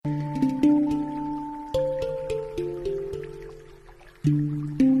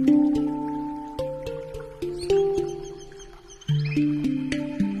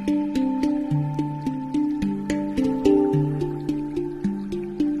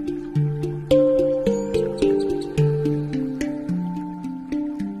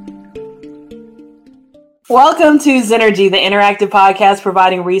Welcome to Zenergy, the interactive podcast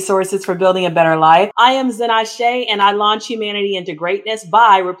providing resources for building a better life. I am Zen Ashe, and I launch humanity into greatness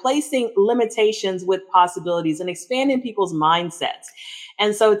by replacing limitations with possibilities and expanding people's mindsets.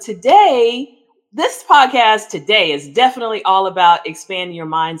 And so this podcast today is definitely all about expanding your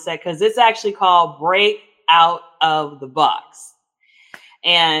mindset because it's actually called Break Out of the Box.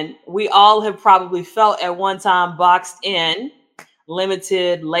 And we all have probably felt at one time boxed in,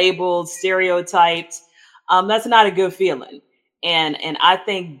 limited, labeled, stereotyped. That's not a good feeling. And I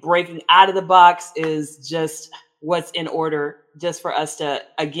think breaking out of the box is just what's in order just for us to,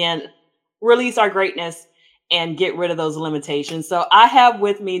 again, release our greatness and get rid of those limitations. So I have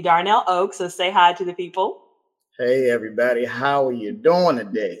with me Darnell Oaks. So say hi to the people. Hey, everybody. How are you doing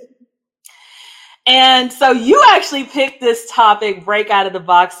today? And so you actually picked this topic, break out of the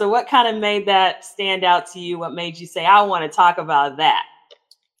box. So what kind of made that stand out to you? What made you say, I want to talk about that?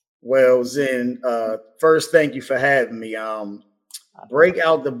 Well, Zen, first, thank you for having me. Break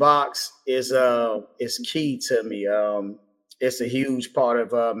out the box is key to me. It's a huge part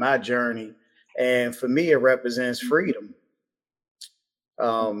of my journey. And for me, it represents freedom.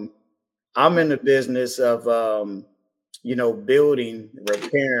 I'm in the business of, building,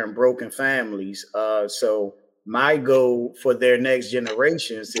 repairing broken families. So my goal for their next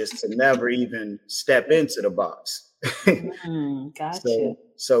generations is to never even step into the box. Gotcha.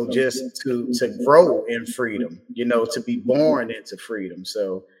 So just to grow in freedom, to be born into freedom.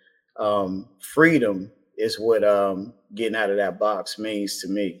 So freedom is what getting out of that box means to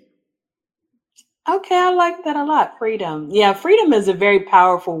me. Okay, I like that a lot. Freedom. Yeah, freedom is a very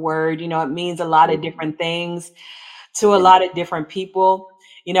powerful word. It means a lot of different things to a lot of different people.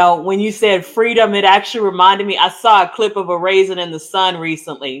 When you said freedom, it actually reminded me, I saw a clip of A Raisin in the Sun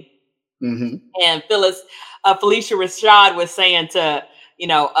recently. Mm-hmm. And Felicia Rashad was saying to,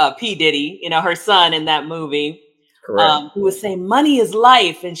 P. Diddy, her son in that movie, who was saying money is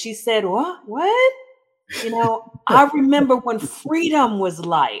life. And she said, what? I remember when freedom was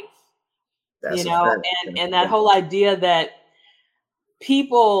life, and that whole idea that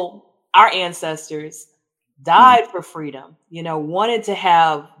people, our ancestors, died for freedom, wanted to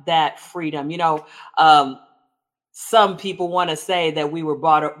have that freedom. Some people want to say that we were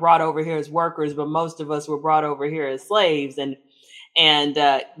brought over here as workers, but most of us were brought over here as slaves. And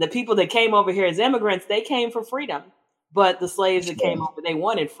the people that came over here as immigrants, they came for freedom. But the slaves that came over, they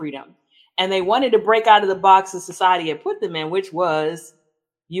wanted freedom. And they wanted to break out of the box that society had put them in, which was,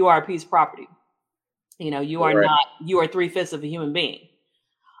 you are a piece of property. You are not, you are 3/5 of a human being.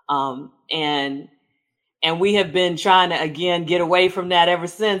 And we have been trying to, again, get away from that ever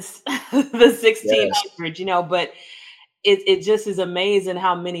since the 1600s, but it just is amazing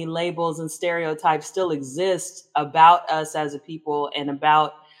how many labels and stereotypes still exist about us as a people and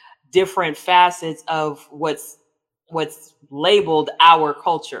about different facets of what's labeled our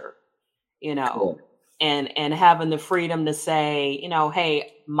culture, and having the freedom to say,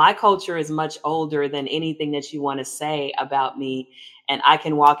 hey, my culture is much older than anything that you want to say about me. And I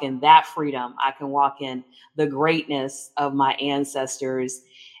can walk in that freedom. I can walk in the greatness of my ancestors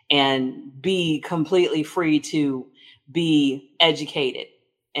and be completely free to be educated.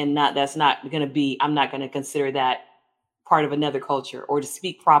 And I'm not going to consider that part of another culture, or to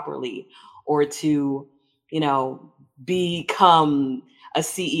speak properly, or to, become a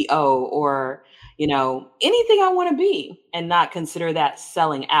CEO, or, anything I want to be, and not consider that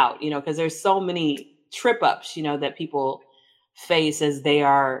selling out, because there's so many trip ups, that people face as they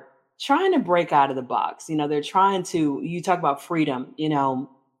are trying to break out of the box. They're trying to, you talk about freedom,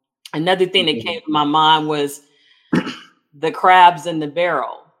 another thing that came to my mind was the crabs in the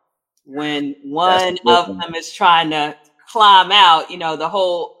barrel. When one of them is trying to climb out, the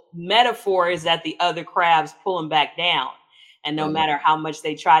whole metaphor is that the other crabs pull them back down. And no matter how much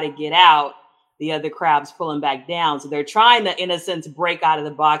they try to get out, the other crabs pull them back down. So they're trying to, in a sense, break out of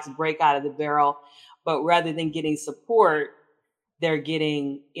the box, break out of the barrel. But rather than getting support, they're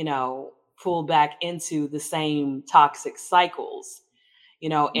getting, pulled back into the same toxic cycles,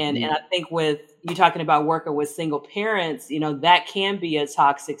 and I think with you talking about working with single parents, that can be a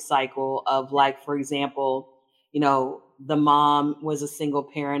toxic cycle of, like, for example, the mom was a single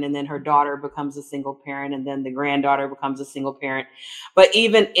parent, and then her daughter becomes a single parent, and then the granddaughter becomes a single parent. But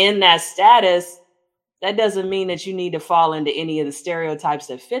even in that status, that doesn't mean that you need to fall into any of the stereotypes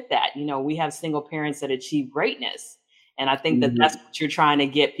that fit that. We have single parents that achieve greatness. And I think that that's what you're trying to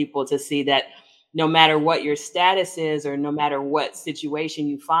get people to see, that no matter what your status is, or no matter what situation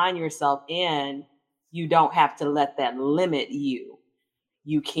you find yourself in, you don't have to let that limit you.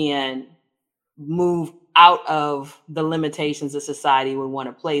 You can move out of the limitations that society would want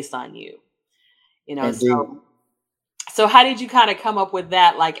to place on you. you know. Indeed. So how did you kind of come up with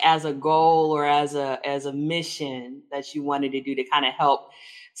that, like as a goal or as a mission that you wanted to do to kind of help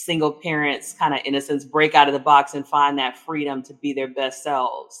single parents kind of in a sense break out of the box and find that freedom to be their best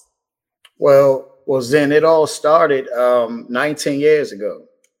selves? Well, Zen, it all started 19 years ago.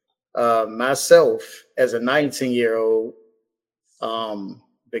 Myself, as a 19-year-old, um,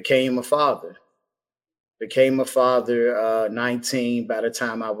 became a father. Became a father 19. By the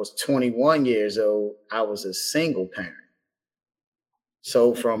time I was 21 years old, I was a single parent.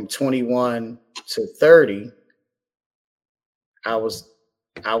 So from 21 to 30, I was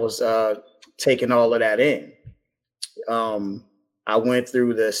I was taking all of that in. Um, I went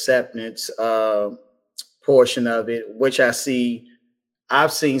through the acceptance portion of it, which I've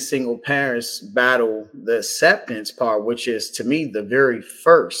seen single parents battle the acceptance part, which is to me the very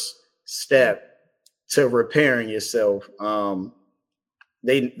first step to repairing yourself.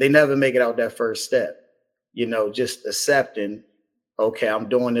 They never make it out that first step, just accepting, okay, I'm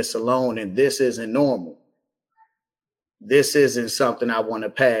doing this alone and this isn't normal. This isn't something I want to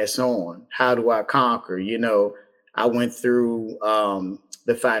pass on. How do I conquer? I went through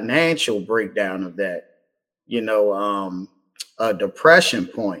the financial breakdown of that, a depression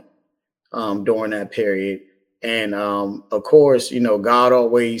point during that period. And of course, God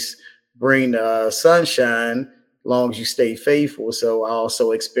always bring the sunshine long as you stay faithful. So I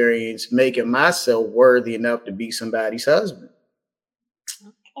also experienced making myself worthy enough to be somebody's husband.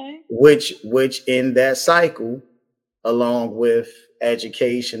 Okay. Which in that cycle, along with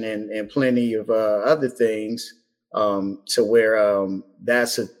education and plenty of other things, to where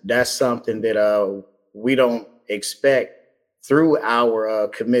that's something that we don't expect through our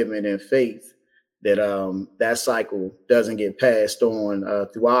commitment and faith, that that cycle doesn't get passed on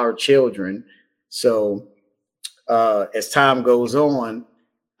through our children. So as time goes on,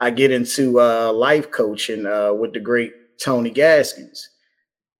 I get into life coaching with the great Tony Gaskins,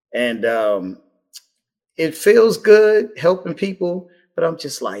 and it feels good helping people, but I'm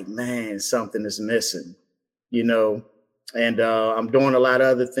just like, man, something is missing, you know. And I'm doing a lot of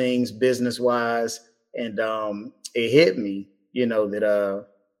other things business wise, and it hit me, that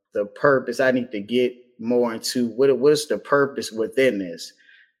the purpose, I need to get more into what is the purpose within this,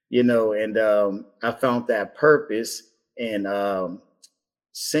 and I found that purpose. And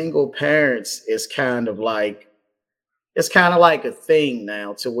single parents is kind of like a thing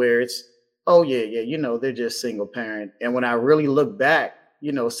now, to where it's, oh yeah, they're just single parent. And when I really look back,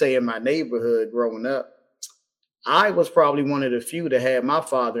 say in my neighborhood growing up, I was probably one of the few that had my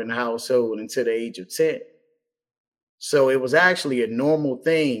father in the household until the age of 10. So it was actually a normal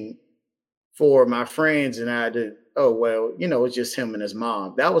thing for my friends and I to, oh, well, it's just him and his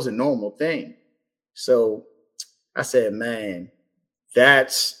mom. That was a normal thing. So I said, man,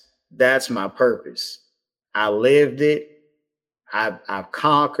 that's my purpose. I lived it. I've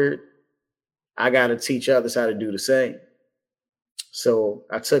conquered. I got to teach others how to do the same. So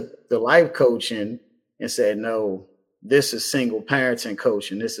I took the life coaching and said, no, this is single parenting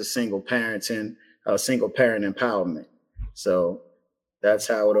coaching. This is single parenting, single parent empowerment. So that's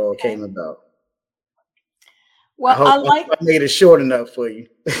how it all came about. Well, I made it short enough for you.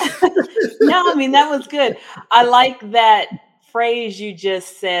 No, I mean, that was good. I like that phrase you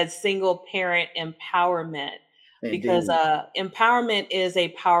just said, single parent empowerment, because empowerment is a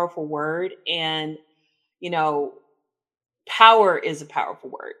powerful word, and power is a powerful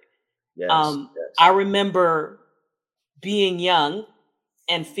word. Yes. I remember being young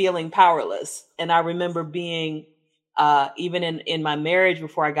and feeling powerless, and I remember being even in my marriage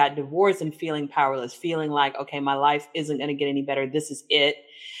before I got divorced and feeling powerless, feeling like, okay, my life isn't going to get any better. This is it.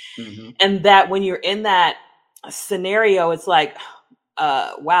 Mm-hmm. And that when you're in that scenario, it's like,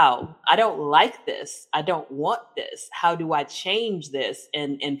 wow, I don't like this. I don't want this. How do I change this?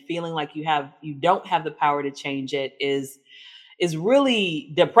 And feeling like you don't have the power to change it is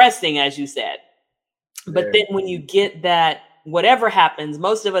really depressing, as you said. But then when you get that, whatever happens,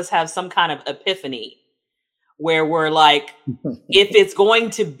 most of us have some kind of epiphany where we're like, if it's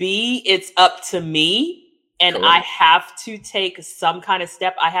going to be, it's up to me. And correct. I have to take some kind of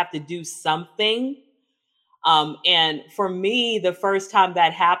step. I have to do something. And for me, the first time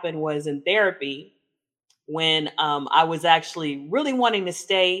that happened was in therapy, when I was actually really wanting to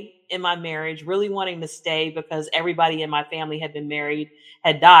stay in my marriage, really wanting to stay because everybody in my family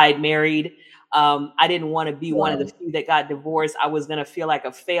had died married. I didn't want to be one of the few that got divorced. I was going to feel like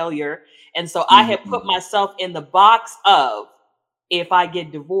a failure. And so I had put myself in the box of, if I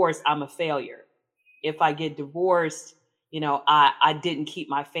get divorced, I'm a failure. If I get divorced, I didn't keep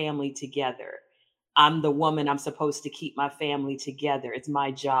my family together. I'm the woman, I'm supposed to keep my family together. It's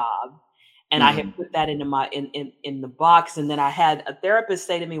my job. And I had put that into my in the box. And then I had a therapist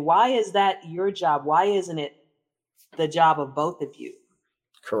say to me, why is that your job? Why isn't it the job of both of you?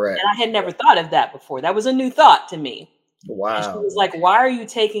 Correct. And I had never thought of that before. That was a new thought to me. And she Wow. was like, why are you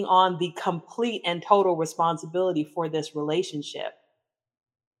taking on the complete and total responsibility for this relationship?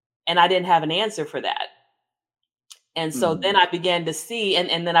 And I didn't have an answer for that. And so then I began to see,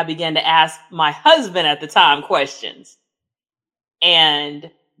 and then I began to ask my husband at the time questions.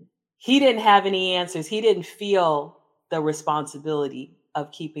 And he didn't have any answers. He didn't feel the responsibility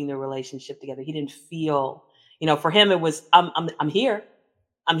of keeping the relationship together. He didn't feel, for him, it was, I'm here.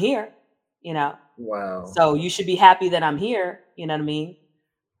 I'm here, Wow. So you should be happy that I'm here. You know what I mean?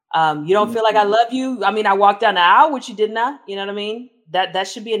 You don't feel like I love you. I mean, I walked down the aisle with you, didn't I? You know what I mean? That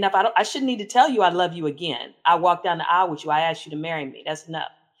should be enough. I shouldn't need to tell you I love you again. I walked down the aisle with you. I asked you to marry me. That's enough.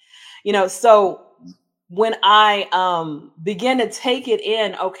 So when I began to take it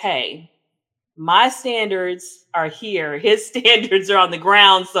in, okay, my standards are here. His standards are on the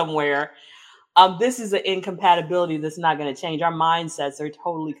ground somewhere. This is an incompatibility that's not going to change. Our mindsets are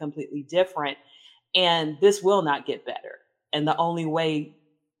totally, completely different. And this will not get better. And the only way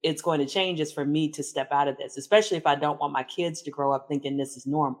it's going to change is for me to step out of this, especially if I don't want my kids to grow up thinking this is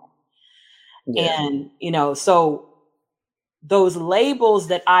normal. Yeah. And, so those labels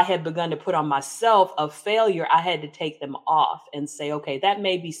that I had begun to put on myself of failure, I had to take them off and say, okay, that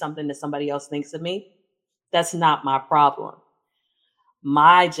may be something that somebody else thinks of me. That's not my problem.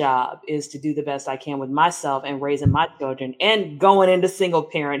 My job is to do the best I can with myself and raising my children and going into single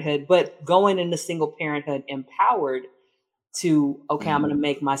parenthood, but going into single parenthood empowered to, okay, I'm going to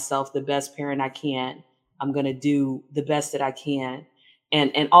make myself the best parent I can. I'm going to do the best that I can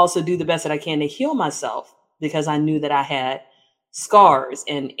and also do the best that I can to heal myself, because I knew that I had scars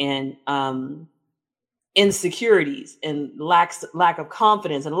and insecurities and lack of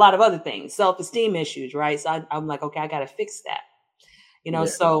confidence and a lot of other things, self-esteem issues, right? So I'm like, okay, I got to fix that.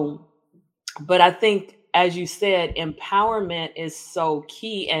 So, but I think, as you said, empowerment is so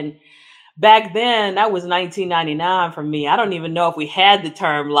key. And back then, that was 1999 for me. I don't even know if we had the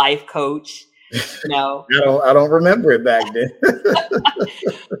term life coach. I don't remember it back then.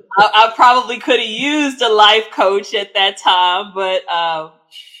 I probably could have used a life coach at that time, but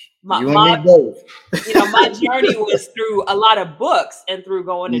my journey was through a lot of books and through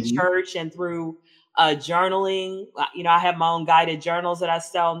going to church and through journaling. I have my own guided journals that I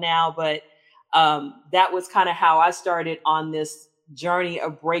sell now, but that was kind of how I started on this journey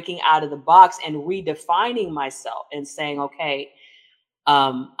of breaking out of the box and redefining myself and saying, okay,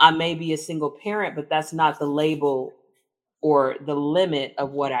 I may be a single parent, but that's not the label or the limit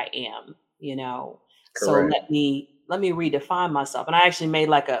of what I am, So let me redefine myself. And I actually made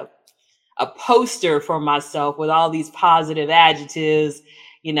like a poster for myself with all these positive adjectives,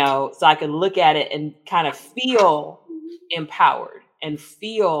 so I could look at it and kind of feel empowered and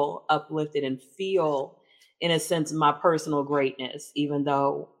feel uplifted and feel, in a sense, my personal greatness, even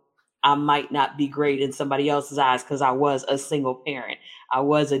though I might not be great in somebody else's eyes because I was a single parent. I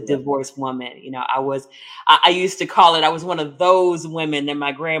was a divorced woman. I used to call it, I was one of those women that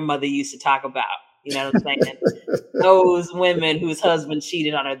my grandmother used to talk about. You know what I'm saying? Those women whose husband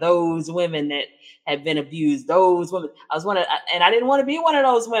cheated on her, those women that had been abused, those women. And I didn't want to be one of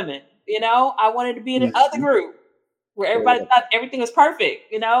those women. I wanted to be in another group where everybody thought everything was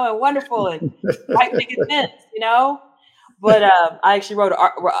perfect, and wonderful and right making sense, But I actually wrote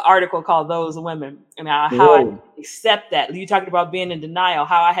an article called "Those Women" and how I accept that. You talking about being in denial,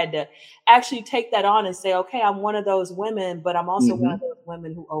 how I had to actually take that on and say, okay, I'm one of those women, but I'm also one of those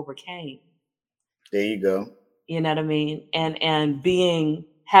women who overcame. There you go. You know what I mean? And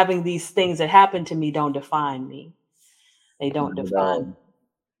having these things that happen to me don't define me. They don't define me.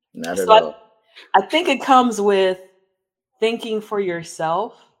 Not at all. I think it comes with thinking for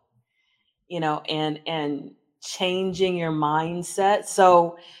yourself, and changing your mindset.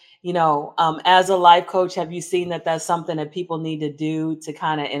 So, as a life coach, have you seen that that's something that people need to do to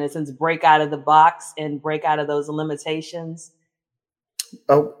kind of, in a sense, break out of the box and break out of those limitations?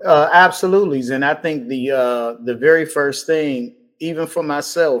 Oh, absolutely. And I think the very first thing, even for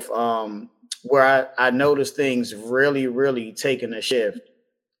myself, where I noticed things really, really taking a shift,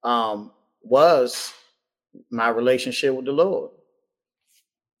 was my relationship with the Lord.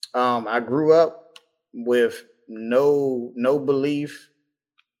 I grew up with no belief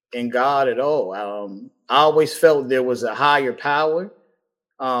in God at all. I always felt there was a higher power,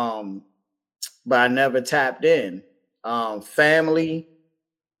 but I never tapped in. Family,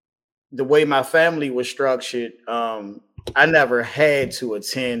 the way my family was structured, I never had to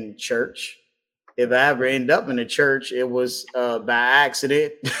attend church. if I ever end up in a church, it was by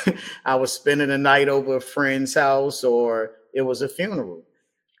accident. I was spending the night over a friend's house, or it was a funeral.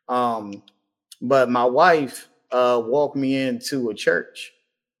 Um, but my wife walked me into a church.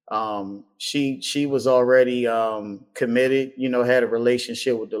 She was already committed, had a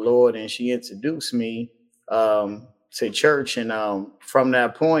relationship with the Lord, and she introduced me to church. And from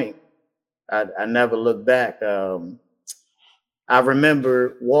that point, I never looked back. I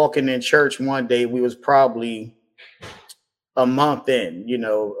remember walking in church one day. We was probably a month in,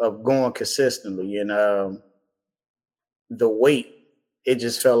 of going consistently, and the weight. It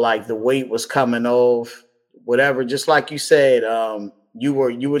just felt like the weight was coming off. Whatever, just like you said, you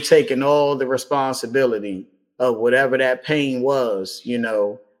were taking all the responsibility of whatever that pain was,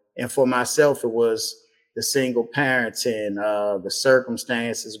 And for myself, it was the single parenting, the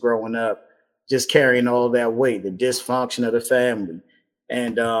circumstances growing up, just carrying all that weight, the dysfunction of the family.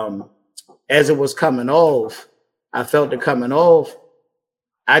 And as it was coming off, I felt it coming off.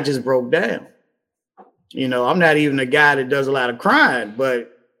 I just broke down. I'm not even a guy that does a lot of crying, but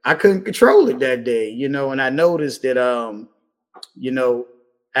I couldn't control it that day, and I noticed that,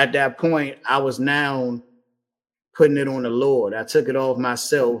 at that point, I was now putting it on the Lord. I took it off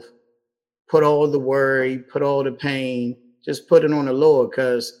myself, put all the worry, put all the pain, just put it on the Lord,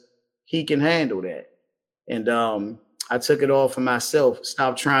 because he can handle that. And I took it off for myself,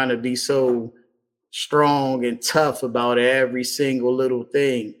 stopped trying to be so strong and tough about every single little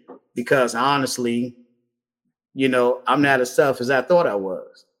thing, because honestly, I'm not as tough as I thought I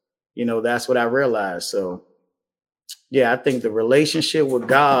was. That's what I realized. So, yeah, I think the relationship with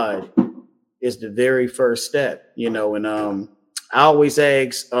God is the very first step, and I always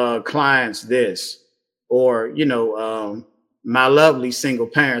ask clients this, or, my lovely single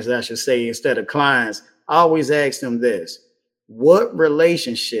parents, I should say, instead of clients, I always ask them this: what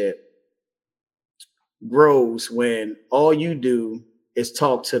relationship grows when all you do is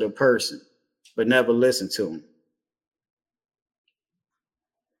talk to the person, but never listen to them?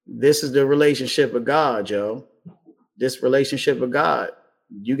 This is the relationship of God, Joe. This relationship with God.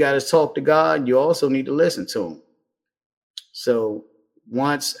 You got to talk to God. You also need to listen to him. So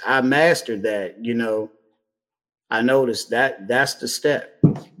once I mastered that, I noticed that that's the step.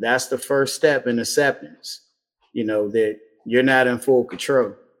 That's the first step in acceptance, that you're not in full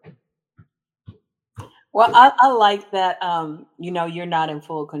control. Well, I like that, you're not in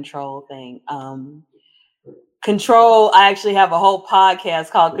full control thing. Control. I actually have a whole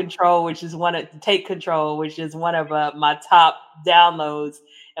podcast called Control, which is Take Control, which is one of my top downloads.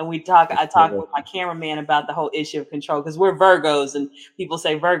 And I talk with my cameraman about the whole issue of control, because we're Virgos, and people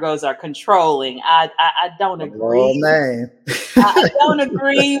say Virgos are controlling. I don't agree. Oh, man. I don't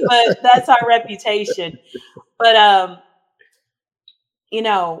agree, but that's our reputation. But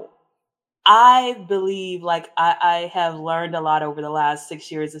I believe, like, I have learned a lot over the last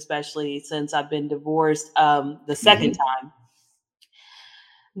 6 years, especially since I've been divorced the second time,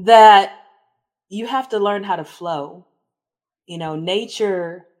 that you have to learn how to flow.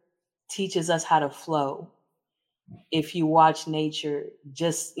 Nature teaches us how to flow. If you watch nature,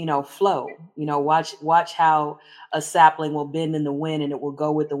 just, flow, watch how a sapling will bend in the wind, and it will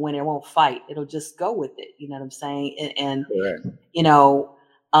go with the wind. It won't fight. It'll just go with it. You know what I'm saying? And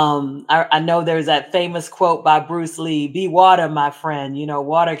I know there's that famous quote by Bruce Lee: "Be water, my friend.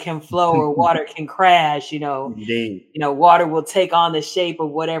 Water can flow or water can crash. Indeed. Water will take on the shape of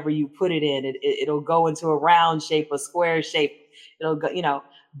whatever you put it in. It'll go into a round shape, a square shape. It'll go,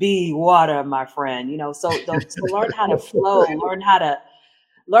 be water, my friend. So learn how to flow, learn how to,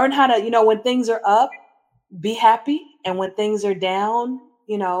 when things are up, be happy. And when things are down,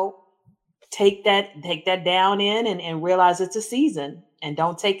 take that down in and realize it's a season, and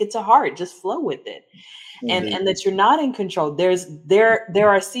don't take it to heart. Just flow with it. And that you're not in control. There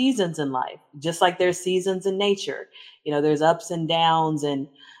are seasons in life, just like there's seasons in nature. There's ups and downs. And,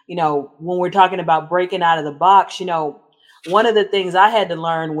 when we're talking about breaking out of the box, one of the things I had to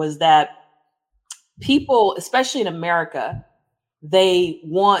learn was that people, especially in America, they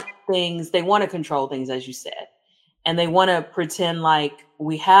want to control things, as you said. And they want to pretend like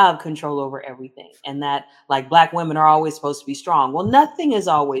we have control over everything, and that, like, Black women are always supposed to be strong. Well, nothing is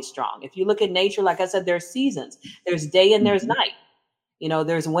always strong. If you look at nature, like I said, there's seasons. There's day and there's night.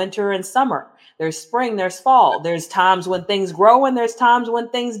 There's winter and summer. There's spring, there's fall. There's times when things grow, and there's times when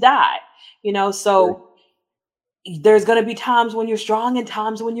things die. So there's going to be times when you're strong and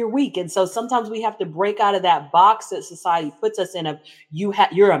times when you're weak. And so sometimes we have to break out of that box that society puts us in of,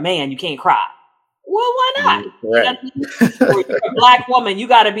 you're a man, you can't cry. Well, why not? Correct. Or you're a Black woman, you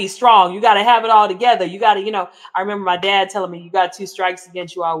got to be strong. You got to have it all together. You got to, I remember my dad telling me, you got 2 strikes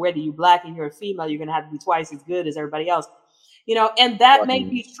against you already. You Black and you're a female. You're going to have to be twice as good as everybody else. And that may Right.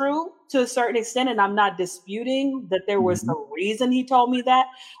 be true to a certain extent. And I'm not disputing that there was Mhm. some reason he told me that.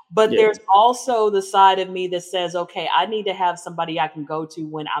 But Yeah. there's also the side of me that says, okay, I need to have somebody I can go to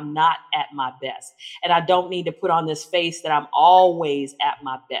when I'm not at my best. And I don't need to put on this face that I'm always at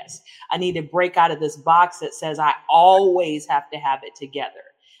my best. I need to break out of this box that says I always have to have it together.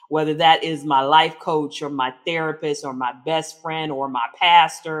 Whether that is my life coach or my therapist or my best friend or my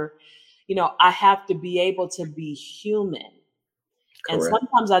pastor, I have to be able to be human. And Correct.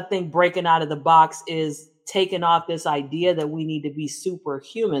 sometimes I think breaking out of the box is taking off this idea that we need to be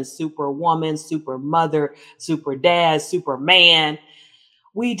superhuman, superwoman, super mother, super dad, superman.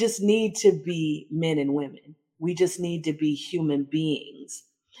 We just need to be men and women. We just need to be human beings,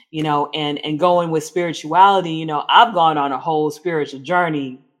 and going with spirituality, I've gone on a whole spiritual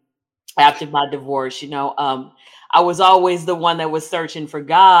journey after my divorce. I was always the one that was searching for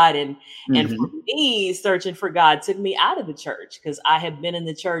God, and for Hmm. me, searching for God took me out of the church because I had been in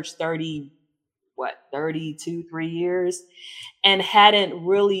the church 32, 3 years, and hadn't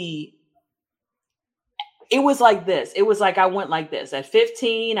really. It was like this. It was like I went like this. At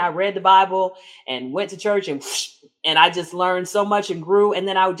 15, I read the Bible and went to church, and I just learned so much and grew, and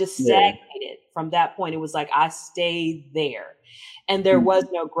then I just Yeah. stagnated from that point. It was like I stayed there, and there was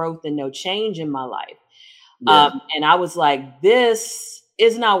Mhm. no growth and no change in my life. Yeah. And I was like, this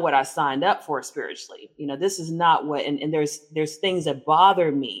is not what I signed up for spiritually. This is not what, and there's things that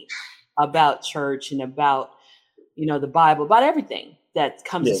bother me about church and about, the Bible, about everything that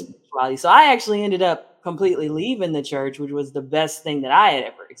comes to Yeah. spirituality. So I actually ended up completely leaving the church, which was the best thing that I had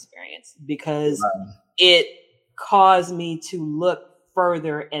ever experienced because Wow. it caused me to look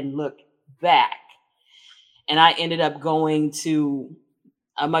further and look back. And I ended up going to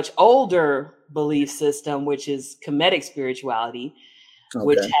a much older belief system, which is Kemetic spirituality,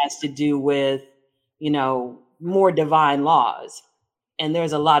 which Okay. has to do with, more divine laws. And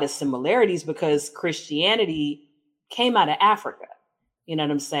there's a lot of similarities because Christianity came out of Africa. You know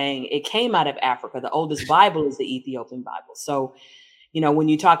what I'm saying? It came out of Africa. The oldest Bible is the Ethiopian Bible. So, when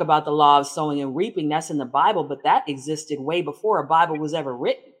you talk about the law of sowing and reaping, that's in the Bible, but that existed way before a Bible was ever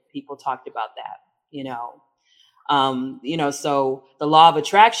written. People talked about that, you know. So the law of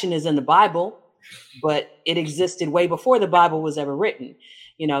attraction is in the Bible, but it existed way before the Bible was ever written.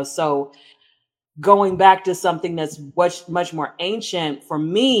 So going back to something that's much more ancient for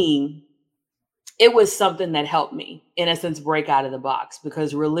me, it was something that helped me in a sense break out of the box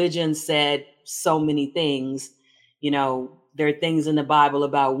because religion said so many things. There are things in the Bible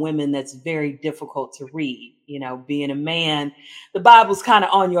about women that's very difficult to read. Being a man, the Bible's kind of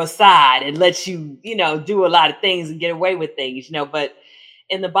on your side and lets you, do a lot of things and get away with things, but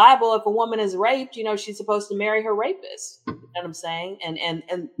in the Bible, if a woman is raped, she's supposed to marry her rapist. You know what I'm saying?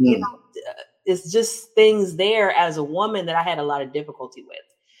 And Mm. it's just things there as a woman that I had a lot of difficulty with,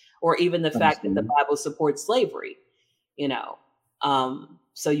 or even the fact that the Understand. Bible supports slavery, you know.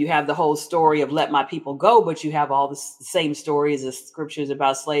 So you have the whole story of let my people go, but you have all the same stories as scriptures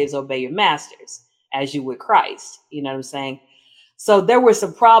about slaves obey your masters as you would Christ. You know what I'm saying? So there were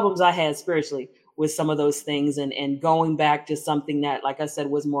some problems I had spiritually with some of those things, and going back to something that, like I said,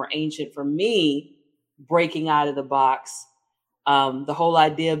 was more ancient for me, breaking out of the box. The whole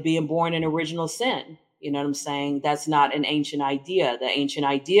idea of being born in original sin. You know what I'm saying? That's not an ancient idea. The ancient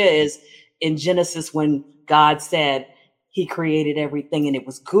idea is in Genesis when God said he created everything and it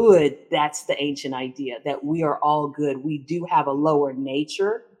was good. That's the ancient idea that we are all good. We do have a lower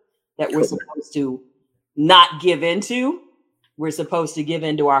nature that we're Correct. supposed to not give into. We're supposed to give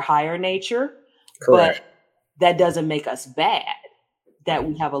into our higher nature, but Correct. that doesn't make us bad that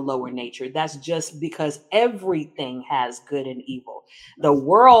we have a lower nature. That's just because everything has good and evil. The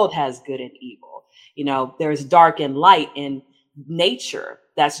world has good and evil. There's dark and light in nature.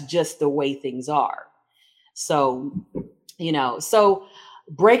 That's just the way things are. So, so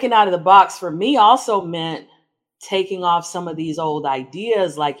breaking out of the box for me also meant taking off some of these old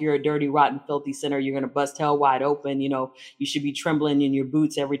ideas like you're a dirty, rotten, filthy sinner. You're going to bust hell wide open. You should be trembling in your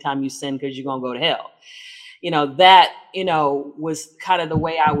boots every time you sin because you're going to go to hell. That, was kind of the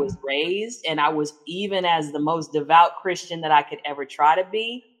way I was raised. And I was, even as the most devout Christian that I could ever try to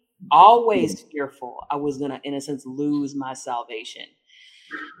be, always fearful I was going to, in a sense, lose my salvation,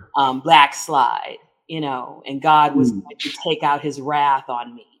 backslide, and God was Mm. going to take out his wrath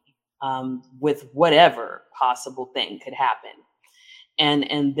on me, with whatever possible thing could happen.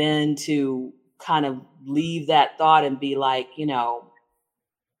 And then to kind of leave that thought and be like,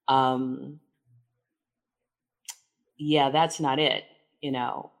 um, yeah, that's not it, you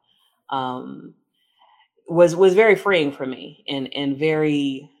know, um, was very freeing for me, and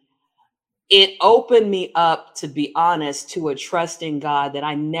very, it opened me up, to be honest, to a trust in God that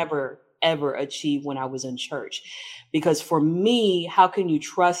I never ever achieved when I was in church. Because for me, how can you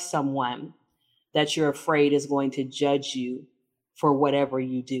trust someone that you're afraid is going to judge you for whatever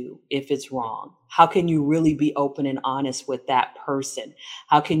you do if it's wrong? How can you really be open and honest with that person?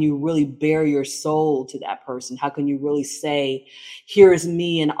 How can you really bare your soul to that person? How can you really say, here is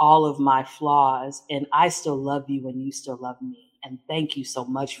me and all of my flaws, and I still love you and you still love me, and thank you so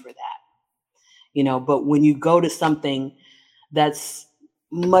much for that. You know, but when you go to something that's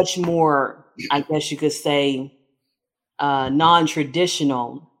much more, I guess you could say,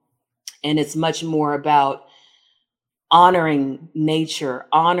 non-traditional, and it's much more about honoring nature,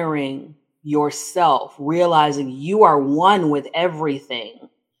 honoring yourself, realizing you are one with everything.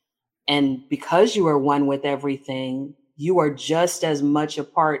 And because you are one with everything, you are just as much a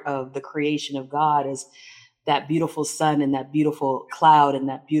part of the creation of God as that beautiful sun and that beautiful cloud and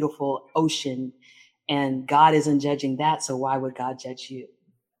that beautiful ocean. And God isn't judging that. So why would God judge you?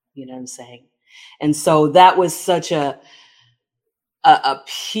 You know what I'm saying? And so that was such a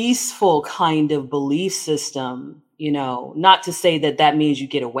peaceful kind of belief system, you know, not to say that that means you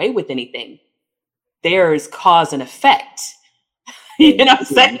get away with anything. There's cause and effect. You know what I'm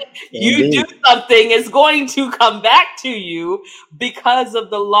saying? You do something, it's going to come back to you because of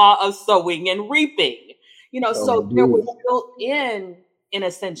the law of sowing and reaping. You know, so there was built in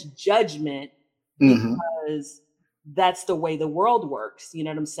a sense, judgment, because that's the way the world works. You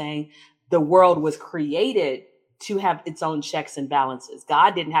know what I'm saying? The world was created to have its own checks and balances.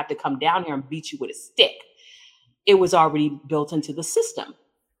 God didn't have to come down here and beat you with a stick. It was already built into the system.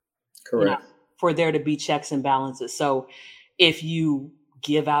 Correct. You know, for there to be checks and balances. So if you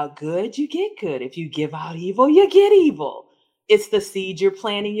give out good, you get good. If you give out evil, you get evil. It's the seed you're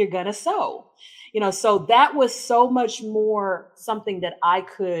planting, you're going to sow. You know, so that was so much more something that I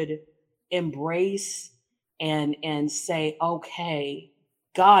could embrace and say, okay,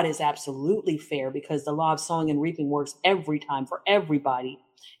 God is absolutely fair, because the law of sowing and reaping works every time for everybody.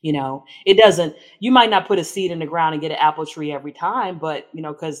 You know, it doesn't, you might not put a seed in the ground and get an apple tree every time, but, you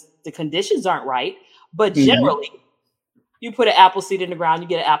know, because the conditions aren't right. But generally, you put an apple seed in the ground, you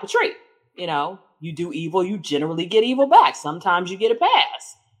get an apple tree. You know, you do evil, you generally get evil back. Sometimes you get a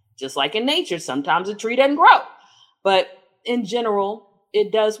pass. Just like in nature, sometimes a tree doesn't grow. But in general,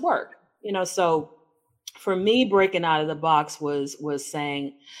 it does work. You know, so for me, breaking out of the box was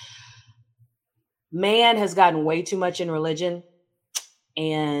saying, man has gotten way too much in religion,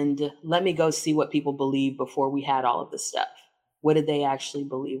 and let me go see what people believe before we had all of this stuff. What did they actually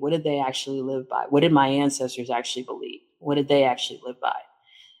believe? What did they actually live by? What did my ancestors actually believe? What did they actually live by?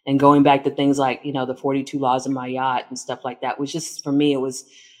 And going back to things like, you know, the 42 laws of Ma'at and stuff like that, was just, for me, it was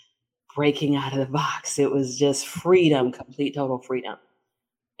breaking out of the box. It was just freedom, complete, total freedom.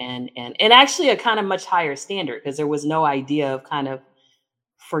 And actually a kind of much higher standard, because there was no idea of kind of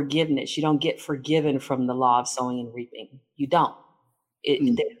forgiveness. You don't get forgiven from the law of sowing and reaping. You don't.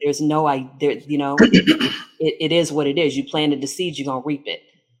 There's no idea, you know, it is what it is. You planted the seed, you're going to reap it.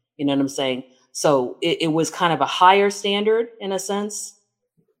 You know what I'm saying? So it was kind of a higher standard in a sense,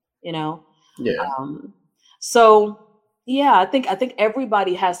 you know? Yeah. So yeah, I think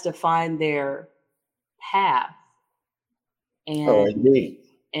everybody has to find their path. And, indeed.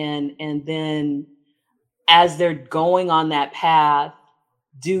 And then as they're going on that path,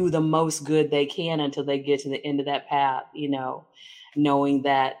 do the most good they can until they get to the end of that path, you know, knowing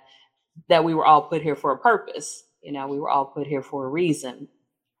that we were all put here for a purpose. You know, we were all put here for a reason.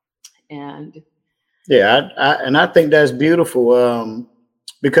 And yeah, I think that's beautiful,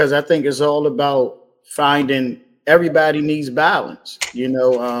 because I think it's all about finding, everybody needs balance. You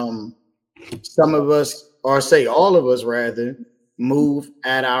know, some of us, or say all of us rather, move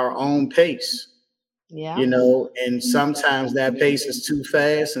at our own pace. yeah, You know, and sometimes that pace is too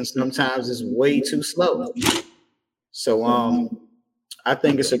fast and sometimes it's way too slow. So I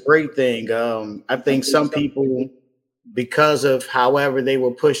think it's a great thing. I think some people, because of however they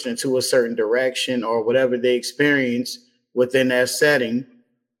were pushed into a certain direction or whatever they experienced within that setting,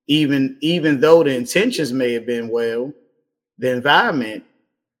 even though the intentions may have been well, the environment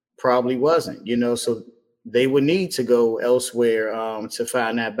probably wasn't, you know, so they would need to go elsewhere to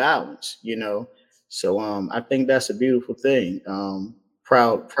find that balance, you know. So I think that's a beautiful thing.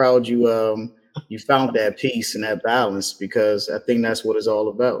 Proud you found that peace and that balance, because I think that's what it's all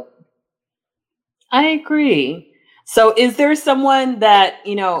about. I agree. So is there someone that,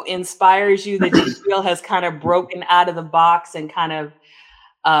 you know, inspires you, that you feel has kind of broken out of the box and kind of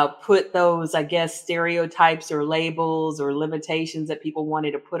put those, I guess, stereotypes or labels or limitations that people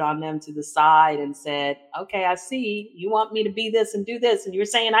wanted to put on them to the side and said, okay, I see you want me to be this and do this. And you're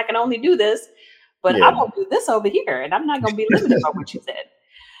saying I can only do this, but I'm Yeah. going to do this over here and I'm not going to be limited by what you said.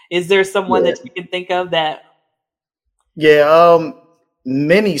 Is there someone Yeah. that you can think of that? Yeah.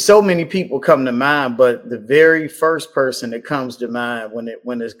 So many people come to mind, but the very first person that comes to mind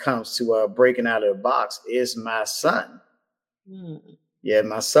when it comes to breaking out of the box is my son. Hmm. Yeah,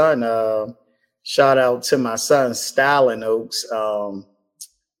 my son. Shout out to my son, Stalin Oaks.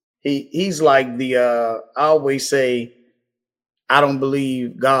 He's like the. I always say, I don't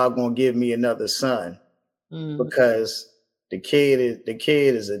believe God gonna give me another son Mm. because the kid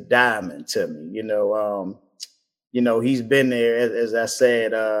is a diamond to me. He's been there as I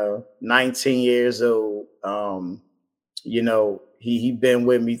said, 19 years old. He been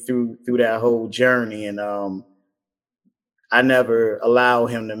with me through that whole journey, and I never allow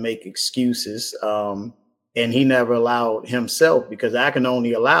him to make excuses. And he never allowed himself, because I can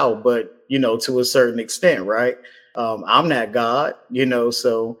only allow, but to a certain extent, right? I'm not God,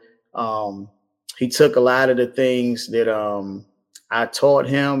 so he took a lot of the things that I taught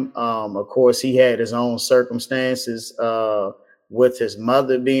him. Of course, he had his own circumstances with his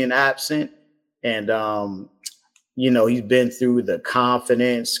mother being absent. And, he's been through the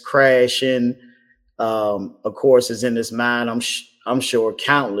confidence crashing. Of course, is in his mind. I'm sure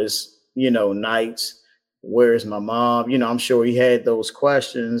countless, nights. Where's my mom? I'm sure he had those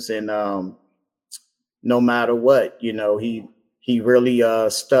questions, and no matter what, he really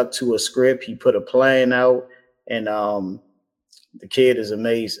stuck to a script. He put a plan out, and the kid is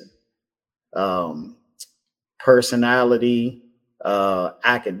amazing. Um, Personality,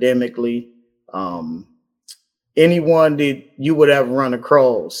 academically, anyone that you would ever run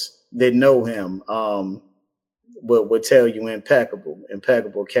across that know him would tell you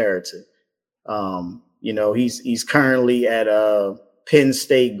impeccable character. He's currently at Penn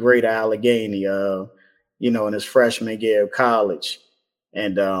State Greater Allegheny, in his freshman year of college,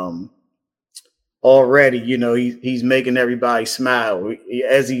 and already, he's making everybody smile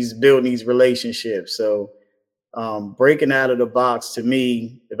as he's building these relationships. So breaking out of the box, to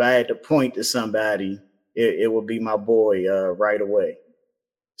me, if I had to point to somebody, it would be my boy right away.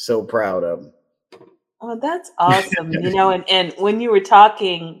 So proud of him. Oh, that's awesome. And when you were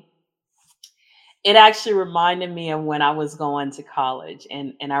talking, it actually reminded me of when I was going to college.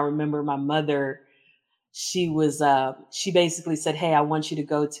 And I remember my mother, she basically said, hey, I want you to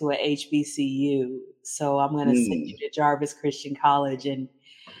go to a HBCU. So I'm going to send Mm. you to Jarvis Christian College. And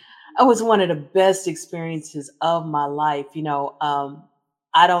it was one of the best experiences of my life.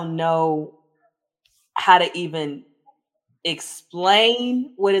 I don't know how to even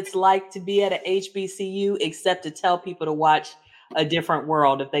explain what it's like to be at a HBCU, except to tell people to watch A Different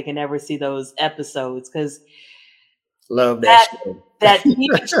World if they can ever see those episodes, because Love that that show. that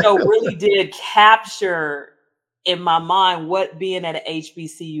TV show really did capture in my mind what being at a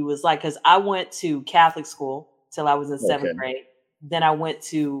HBCU was like. Because I went to Catholic school till I was in seventh Okay. grade. Then I went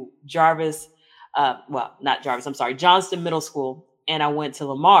to Jarvis, not Jarvis, I'm sorry, Johnston Middle School, and I went to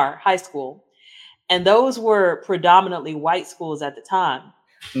Lamar High School. And those were predominantly white schools at the time.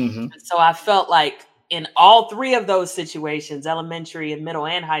 Mm-hmm. And so I felt like in all three of those situations, elementary and middle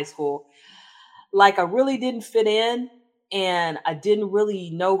and high school, like I really didn't fit in, and I didn't really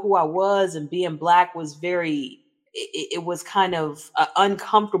know who I was. And being Black was it was kind of an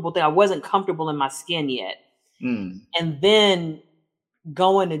uncomfortable thing. I wasn't comfortable in my skin yet. Mm. And then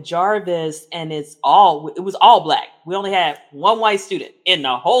going to Jarvis, and it was all Black. We only had one white student in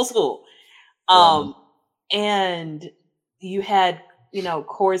the whole school. Wow. And you had,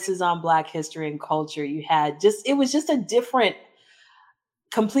 courses on Black history and culture. It was just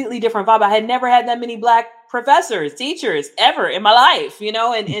completely different vibe. I had never had that many Black professors, teachers ever in my life,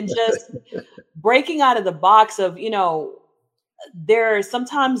 and just breaking out of the box of, there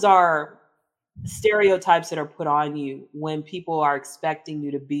sometimes are stereotypes that are put on you when people are expecting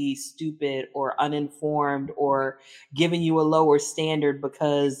you to be stupid or uninformed or giving you a lower standard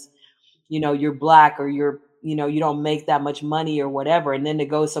because you're Black, or you don't make that much money or whatever. And then to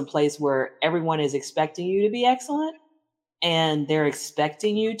go someplace where everyone is expecting you to be excellent, and they're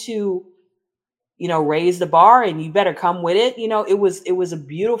expecting you to raise the bar, and you better come with it. It was a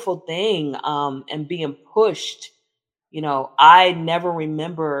beautiful thing. And being pushed, I never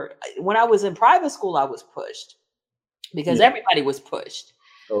remember when I was in private school, I was pushed because Yeah. everybody was pushed.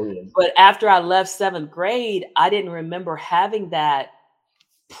 Oh yeah. But after I left seventh grade, I didn't remember having that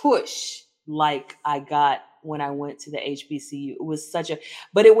push like I got when I went to the HBCU. It was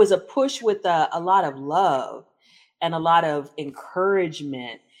but it was a push with a lot of love. and a lot of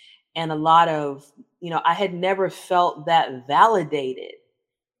encouragement and a lot of, I had never felt that validated,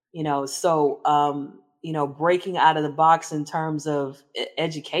 so, breaking out of the box in terms of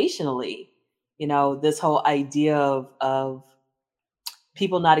educationally, this whole idea of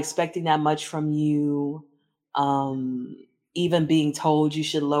people not expecting that much from you, um, even being told you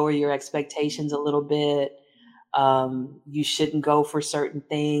should lower your expectations a little bit. You shouldn't go for certain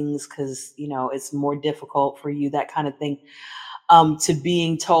things because, it's more difficult for you, that kind of thing. To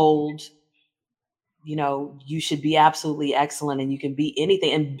being told, you should be absolutely excellent and you can be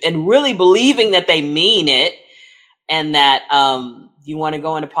anything, and really believing that they mean it, and that you want to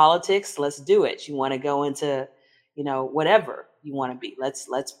go into politics, let's do it. You want to go into, whatever you want to be.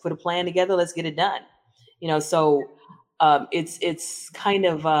 Let's put a plan together. Let's get it done. So it's kind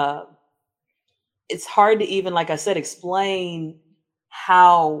of it's hard to even, like I said, explain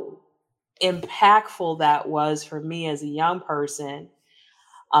how impactful that was for me as a young person.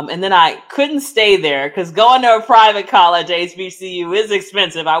 And then I couldn't stay there because going to a private college, HBCU, is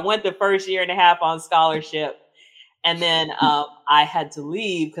expensive. I went the first year and a half on scholarship, and then I had to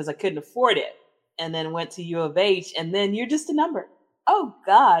leave because I couldn't afford it. And then went to U of H, and then you're just a number. Oh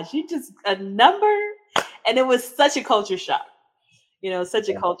gosh, you're just a number. And it was such a culture shock. Such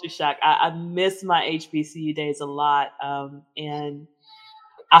a culture shock. I miss my HBCU days a lot. And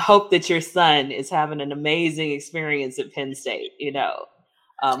I hope that your son is having an amazing experience at Penn State.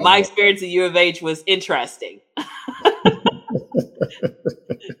 My experience at U of H was interesting.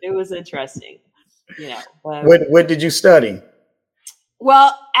 It was interesting, But, what did you study?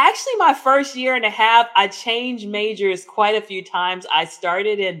 Well, actually, my first year and a half, I changed majors quite a few times. I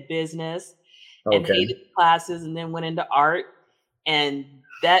started in business and hated the classes, and then went into art, and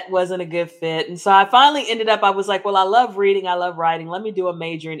that wasn't a good fit. And so I finally ended up, I was like, well, I love reading, I love writing. Let me do a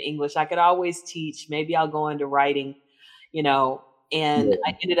major in English. I could always teach. Maybe I'll go into writing, and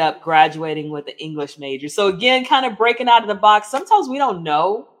I ended up graduating with an English major. So again, kind of breaking out of the box. Sometimes we don't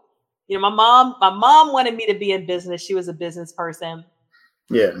know. My mom wanted me to be in business. She was a business person.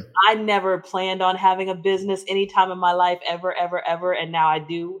 Yeah. I never planned on having a business any time in my life, ever, ever, ever. And now I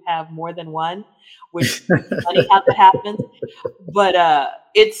do have more than one, which is funny how that happens. But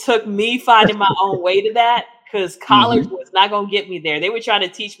it took me finding my own way to that, because college was not going to get me there. They were trying to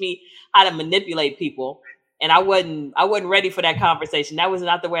teach me how to manipulate people. And I wasn't ready for that conversation. That was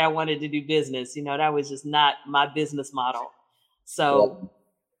not the way I wanted to do business. That was just not my business model. So,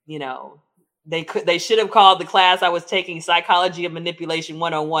 they should have called the class I was taking Psychology of Manipulation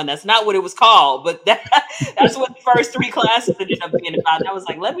 101. That's not what it was called, but that's what the first 3 classes ended up being about. And I was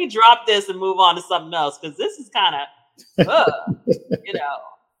like, let me drop this and move on to something else, because this is kind of,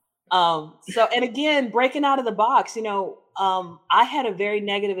 So, and again, breaking out of the box, I had a very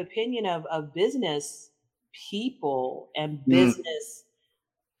negative opinion of business people and business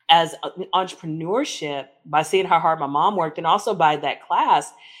as entrepreneurship, by seeing how hard my mom worked, and also by that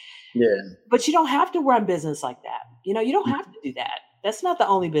class. Yeah. But you don't have to run business like that. You don't have to do that. That's not the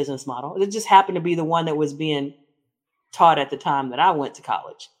only business model. It just happened to be the one that was being taught at the time that I went to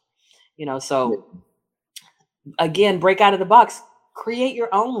college. So again, break out of the box, create your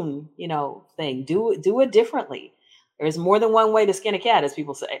own, thing. Do it differently. There's more than one way to skin a cat, as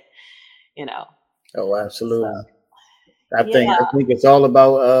people say. Oh, absolutely. So, I think it's all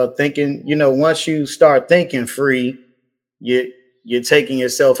about thinking. Once you start thinking free, you're taking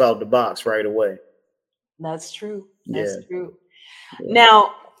yourself out the box right away. That's true. That's true. Yeah.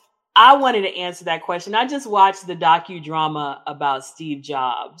 Now, I wanted to answer that question. I just watched the docudrama about Steve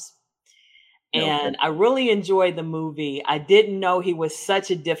Jobs, and I really enjoyed the movie. I didn't know he was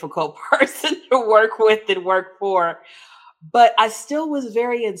such a difficult person to work with and work for, but I still was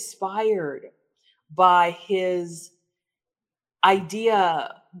very inspired by his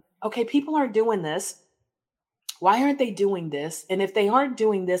idea. Okay, people aren't doing this. Why aren't they doing this? And if they aren't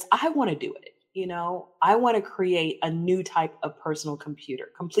doing this, I want to do it. I want to create a new type of personal computer,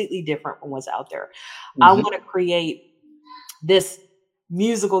 completely different from what's out there. I want to create this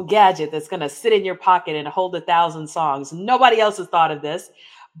musical gadget that's going to sit in your pocket and hold 1,000 songs. Nobody else has thought of this,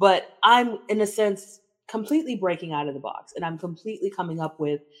 but I'm, in a sense, completely breaking out of the box, and I'm completely coming up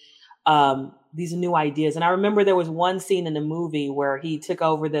with these new ideas. And I remember there was one scene in the movie where he took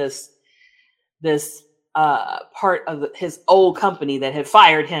over this part of his old company that had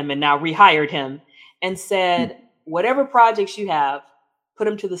fired him and now rehired him, and said, whatever projects you have, put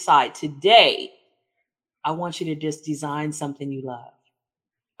them to the side. Today, I want you to just design something you love.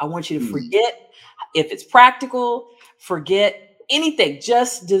 I want you to forget if it's practical, forget anything,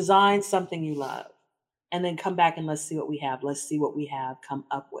 just design something you love, and then come back and let's see what we have. Let's see what we have come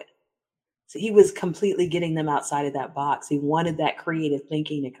up with. So he was completely getting them outside of that box. He wanted that creative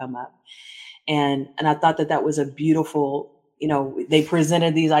thinking to come up. And I thought that that was a beautiful, they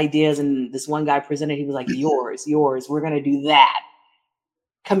presented these ideas, and this one guy presented, he was like, yours, we're going to do that.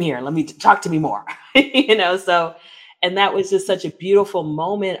 Come here, let me talk to me more. So, and that was just such a beautiful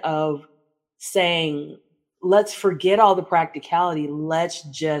moment of saying, let's forget all the practicality. Let's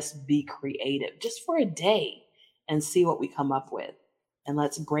just be creative just for a day and see what we come up with. And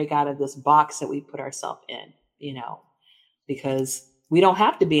let's break out of this box that we put ourselves in, because we don't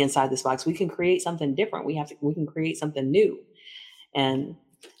have to be inside this box. We can create something different. We can create something new. And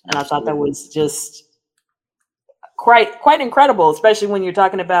I thought that was just quite incredible, especially when you're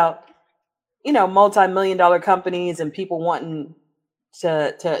talking about, multi-million-dollar companies and people wanting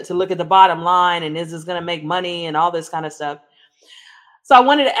to look at the bottom line and is this going to make money and all this kind of stuff. So I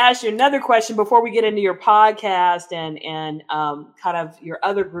wanted to ask you another question before we get into your podcast and kind of your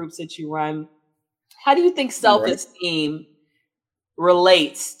other groups that you run. How do you think self-esteem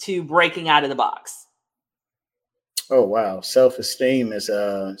relates to breaking out of the box? Oh, wow. Self-esteem is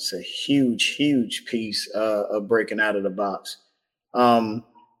it's a huge piece of breaking out of the box.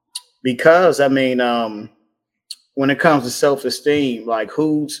 Because when it comes to self-esteem, like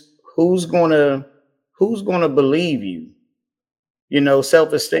who's gonna believe you?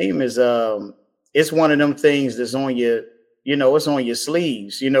 Self-esteem is it's one of them things that's on your, it's on your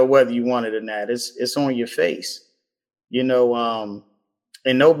sleeves, whether you want it or not. It's on your face,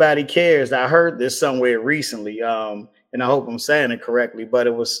 and nobody cares. I heard this somewhere recently, and I hope I'm saying it correctly, but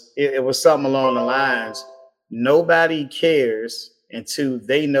it was something along the lines: nobody cares until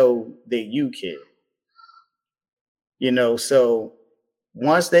they know that you care. So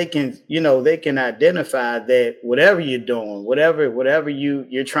once they can, they can identify that whatever you're doing, whatever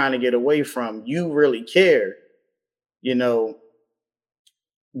you're trying to get away from, you really care,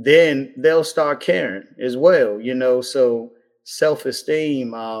 then they'll start caring as well, so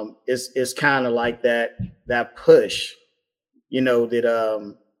self-esteem is kind of like that push,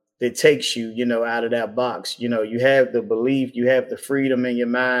 that takes you, out of that box. You have the belief, you have the freedom in your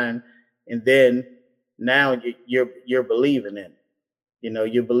mind, and then now you're believing in it.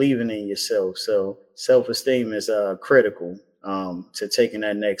 You're believing in yourself. So self-esteem is critical to taking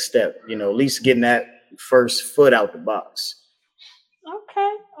that next step, at least getting that first foot out the box.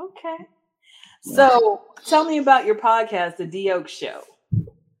 Okay. So tell me about your podcast, The D. Oaks Show.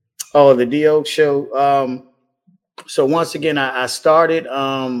 Oh, The D. Oaks Show. So once again, I started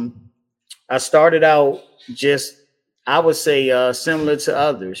out just, I would say, similar to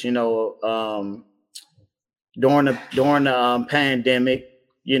others, during the pandemic,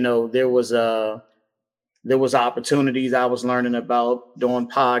 there was opportunities I was learning about doing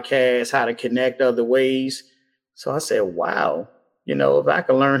podcasts, how to connect other ways. So I said, wow, if I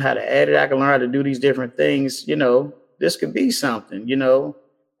can learn how to edit, I can learn how to do these different things, this could be something,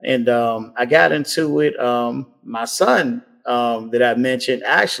 and I got into it. My son that I mentioned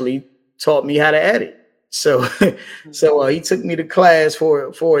actually taught me how to edit. So he took me to class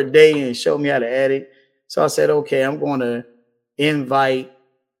for a day and showed me how to edit. So I said, okay, I'm going to invite,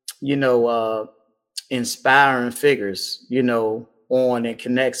 inspiring figures, on and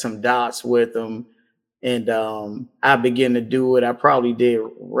connect some dots with them. And I began to do it. I probably did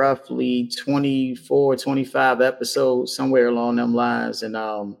roughly 24, 25 episodes, somewhere along them lines. And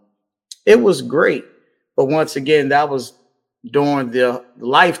it was great. But once again, that was during the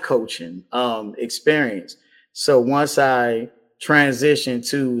life coaching experience. So once I transitioned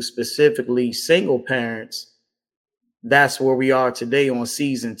to specifically single parents, that's where we are today on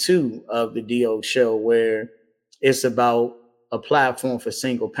season 2 of the D. Oaks Show, where it's about a platform for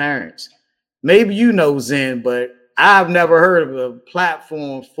single parents. Maybe Zen, but I've never heard of a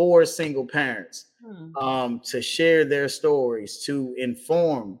platform for single parents to share their stories, to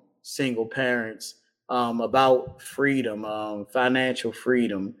inform single parents about freedom, financial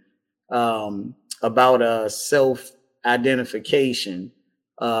freedom, about self-identification,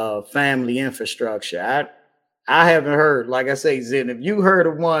 family infrastructure. I haven't heard, like I say, Zen, if you heard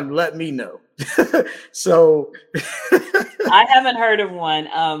of one, let me know. So I haven't heard of one.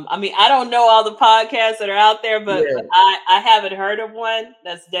 I don't know all the podcasts that are out there, but I haven't heard of one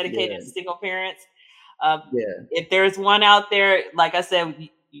that's dedicated to single parents. If there's one out there, like I said,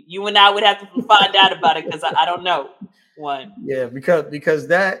 you and I would have to find out about it, because I don't know one. Yeah, because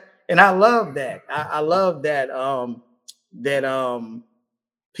that, and I love that. I love that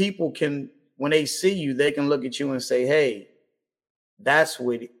people can, when they see you, they can look at you and say, hey, that's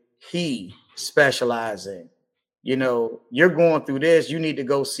what he specializes in. You're going through this, you need to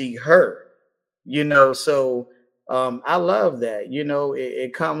go see her. So I love that.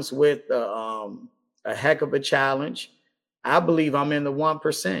 It comes with a heck of a challenge. I believe I'm in the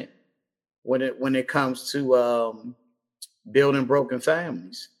 1% when it comes to building broken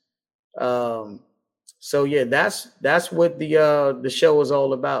families. So yeah, that's what the show is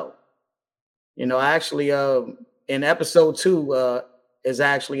all about. I actually in episode 2 is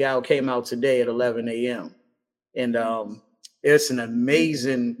actually out came out today at 11 a.m. and it's an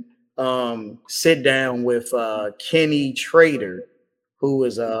amazing sit down with Kenny Trader, who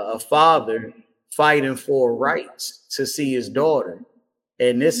is a father fighting for rights to see his daughter,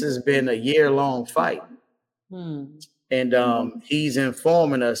 and this has been a year-long fight. And he's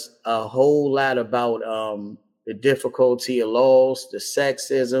informing us a whole lot about the difficulty of laws, the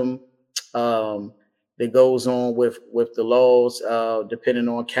sexism that goes on with the laws, depending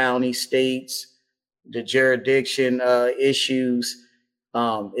on county, states, the jurisdiction issues.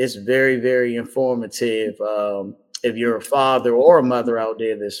 It's very, very informative. If you're a father or a mother out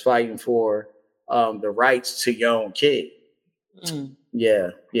there that's fighting for the rights to your own kid.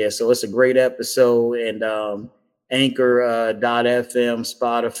 Yeah. So it's a great episode, and Anchor.fm,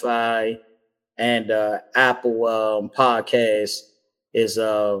 Spotify, and Apple Podcasts is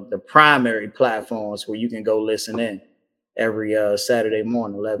the primary platforms where you can go listen in every Saturday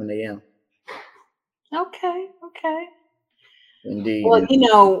morning, 11 a.m. Okay. Indeed. Well,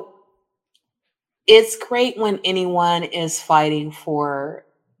 it's great when anyone is fighting for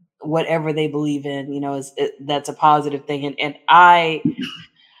whatever they believe in, that's a positive thing. And I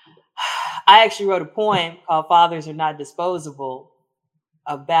actually wrote a poem called Fathers Are Not Disposable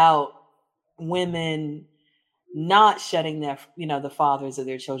about women not shutting the fathers of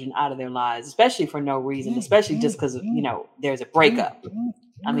their children out of their lives, especially for no reason, especially just because of, there's a breakup.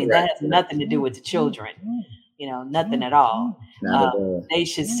 I mean, that has nothing to do with the children, nothing at all. They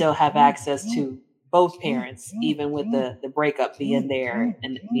should still have access to both parents, even with the breakup being there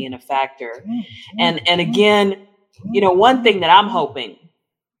and being a factor. And again, one thing that I'm hoping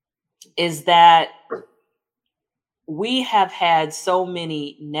is that we have had so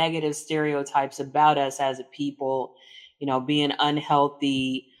many negative stereotypes about us as a people, being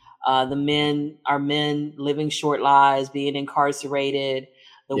unhealthy, the men living short lives, being incarcerated,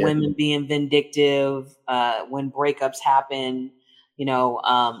 the women being vindictive when breakups happen,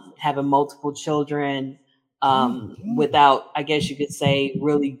 having multiple children without, I guess you could say,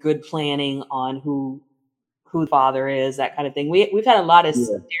 really good planning on who the father is, that kind of thing. We've had a lot of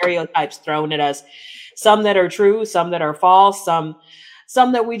stereotypes thrown at us, some that are true, some that are false, some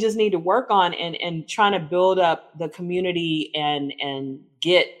that we just need to work on, and trying to build up the community and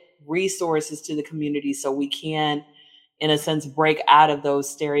get resources to the community so we can, in a sense, break out of those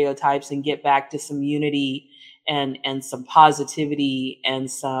stereotypes and get back to some unity and some positivity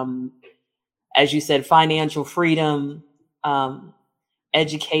and some, as you said, financial freedom,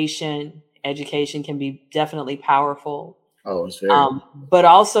 education. Education can be definitely powerful. Oh, it's very. But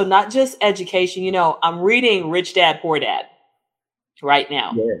also not just education. I'm reading Rich Dad, Poor Dad right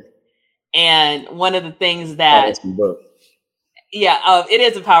now. Yeah. And one of the things that, book. Yeah, it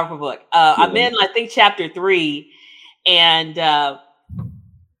is a powerful book. I'm in, I think, chapter 3, and the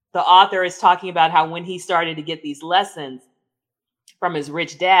author is talking about how when he started to get these lessons from his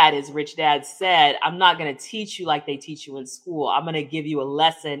rich dad said, I'm not going to teach you like they teach you in school. I'm going to give you a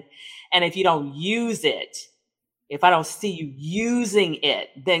lesson. And if you don't use it, if I don't see you using it,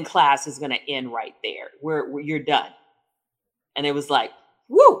 then class is going to end right there. You're done. And it was like,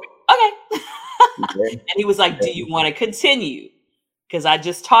 woo, okay. And he was like, do you want to continue? Because I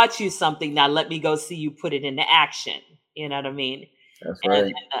just taught you something. Now let me go see you put it into action. You know what I mean? That's right.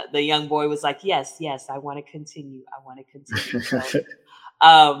 And the young boy was like, yes, I want to continue.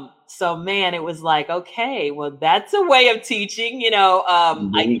 So man, it was like, okay, well, that's a way of teaching,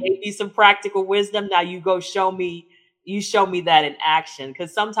 I gave you some practical wisdom. Now you go show me that in action.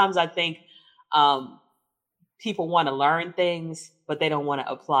 Cause sometimes I think, people want to learn things, but they don't want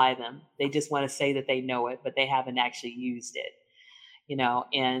to apply them. They just want to say that they know it, but they haven't actually used it,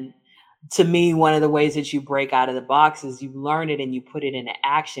 and to me, one of the ways that you break out of the box is you learn it and you put it into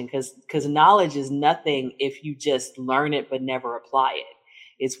action, because knowledge is nothing if you just learn it but never apply it.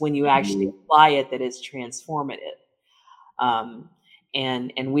 It's when you actually apply it that it's transformative.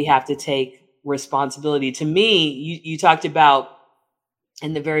 And we have to take responsibility. To me, you talked about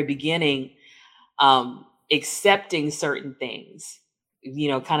in the very beginning, accepting certain things,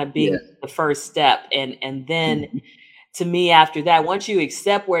 kind of being the first step. And then to me, after that, once you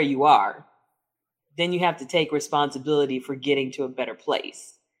accept where you are, then you have to take responsibility for getting to a better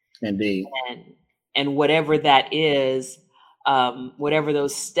place. Indeed. And whatever that is, whatever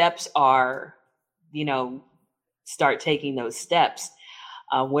those steps are, start taking those steps.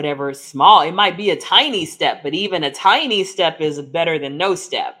 Whatever small, it might be a tiny step, but even a tiny step is better than no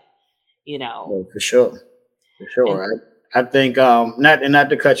step, you know. Oh, for sure. For And sure. I think not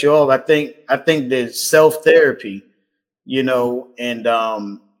to cut you off, I think that self therapy,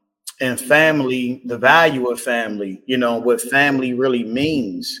 and family, the value of family, what family really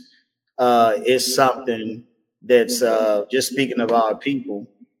means, is something that's just speaking of our people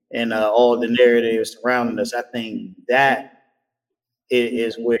and all the narratives surrounding us. I think that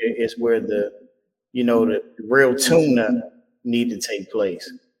is where the real tune up need to take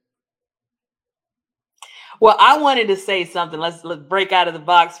place. well, I wanted to say something. Let's break out of the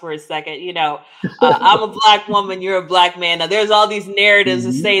box for a second. I'm a Black woman, you're a Black man. Now, there's all these narratives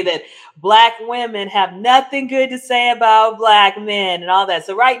that Mhm. say that Black women have nothing good to say about Black men and all that.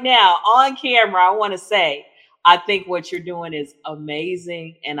 So right now, on camera, I want to say, I think what you're doing is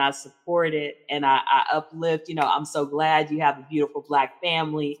amazing, and I support it, and I uplift. I'm so glad you have a beautiful Black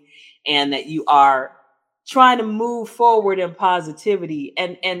family, and that you are trying to move forward in positivity,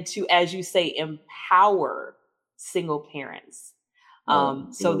 and to, as you say, empower single parents, Oh,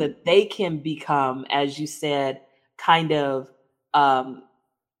 so that they can become, as you said, kind of um,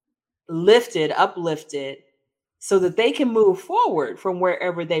 uplifted, so that they can move forward from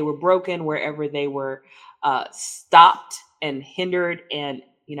wherever they were broken, wherever they were stopped and hindered, and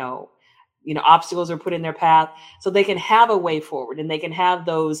obstacles are put in their path, so they can have a way forward, and they can have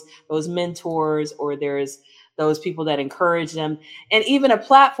those mentors, or there's those people that encourage them, and even a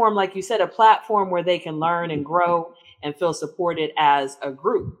platform, like you said, a platform where they can learn and grow and feel supported as a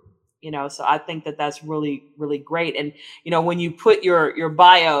group. So I think that that's really, really great. And when you put your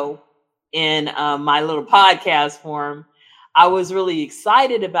bio in my little podcast form, I was really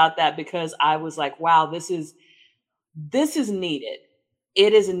excited about that, because I was like, wow, this is needed.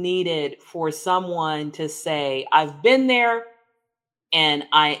 It is needed for someone to say, I've been there and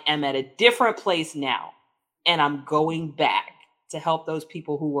I am at a different place now, and I'm going back to help those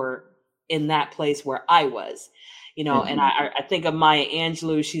people who were in that place where I was. And mhm. I think of Maya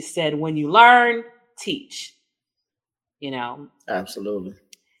Angelou. She said, when you learn, teach. you know Absolutely.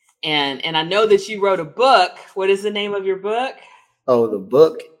 and I know that you wrote a book. What is the name of your book? Oh, the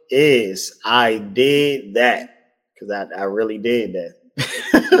book is I Did That, because I really did that.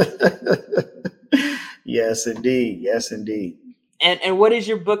 Yes, indeed. Yes, indeed. And what is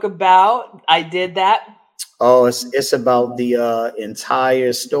your book about? I Did That. Oh, it's about the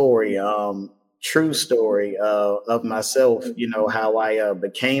entire story, true story of myself. How I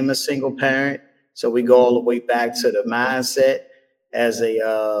became a single parent. So we go all the way back to the mindset as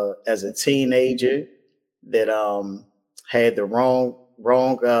a teenager that had the wrong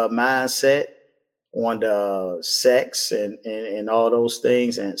mindset on the sex and all those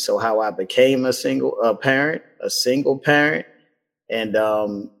things, and so how I became a single parent, and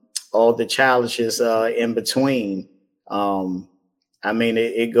all the challenges in between. Um, I mean,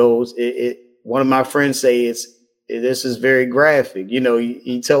 it goes. One of my friends say this is very graphic.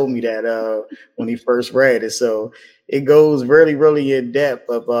 He told me that when he first read it. So it goes really, really in depth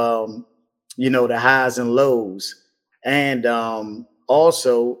of the highs and lows, and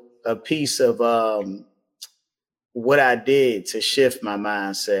also a piece of what I did to shift my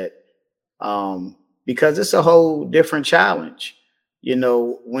mindset, because it's a whole different challenge,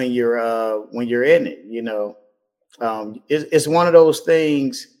 when you're in it. It's one of those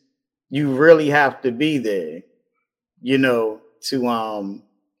things you really have to be there, to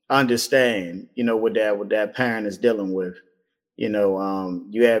understand, what that parent is dealing with.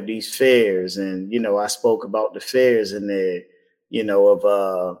 You have these fears, and I spoke about the fears in there, of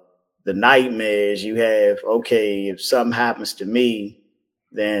the nightmares you have. Okay, if something happens to me,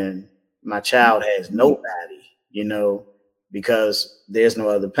 then my child has nobody, because there's no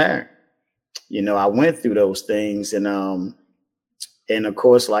other parent. I went through those things, and of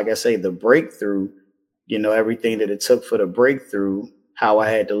course, like I say, the breakthrough, everything that it took for the breakthrough, how I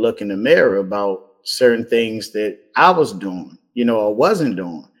had to look in the mirror about certain things that I was doing, or wasn't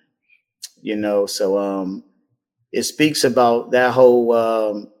doing, so it speaks about that whole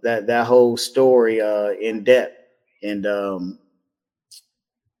that whole story in depth, and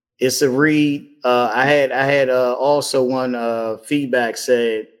it's a read. I had also one feedback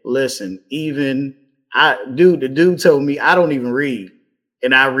said, listen, even the dude told me I don't even read,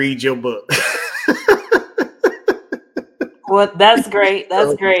 and I read your book. Well, that's great. That's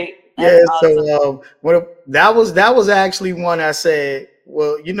So, great. That's yeah, awesome. so that was actually one I said,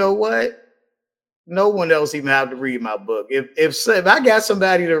 well, you know what? No one else even have to read my book. If I got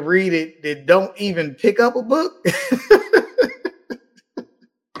somebody to read it that don't even pick up a book,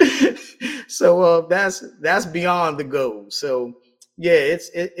 so So that's beyond the goal. So yeah,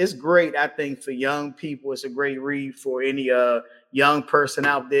 it's great. I think for young people, it's a great read for any young person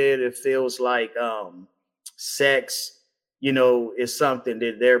out there that feels like sex, is something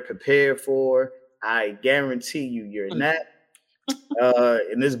that they're prepared for. I guarantee you, you're not.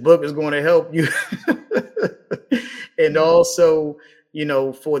 And this book is going to help you. And also,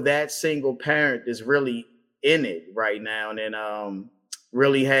 for that single parent that's really in it right now and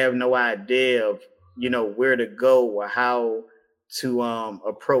really have no idea of, where to go or how to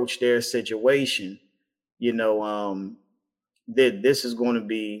approach their situation, that this is going to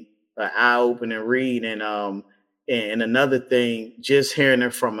be an eye-opening read. And another thing, just hearing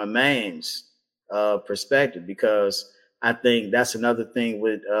it from a man's perspective, because I think that's another thing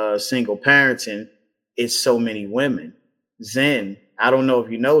with single parenting. It's so many women. Zen, I don't know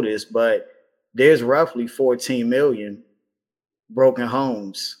if you know this, but there's roughly 14 million broken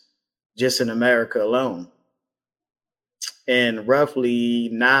homes just in America alone. And roughly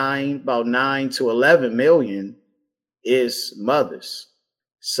about 9 to 11 million is mothers.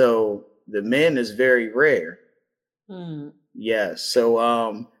 So the men is very rare. Mm. Yeah.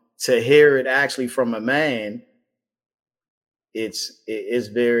 So to hear it actually from a man, it's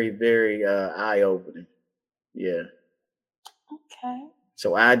very, very eye-opening. Yeah. Okay.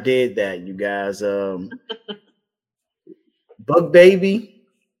 So I did that, you guys. Book Baby.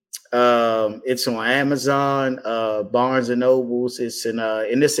 It's on Amazon, Barnes and Nobles. It's and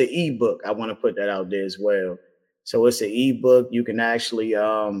it's an ebook. I want to put that out there as well. So it's an ebook. You can actually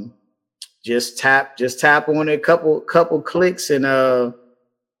just tap on it, couple clicks, and the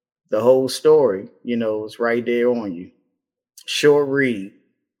whole story, it's right there on you. Short read.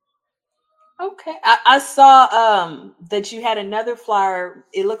 Okay. I saw that you had another flyer.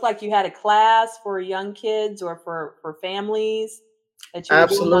 It looked like you had a class for young kids or for families that you were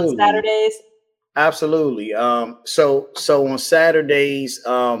doing on Absolutely. Saturdays. Absolutely. So on Saturdays,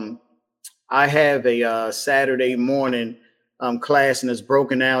 I have a Saturday morning class, and it's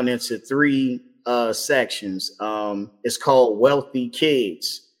broken down into three sections. It's called Wealthy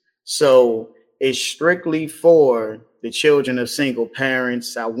Kids. So it's strictly for the children of single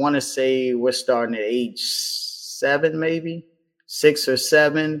parents. I want to say we're starting at age 7, maybe 6 or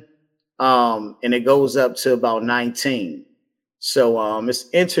 7, and it goes up to about 19. So it's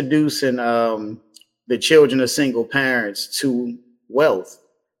introducing the children of single parents to wealth.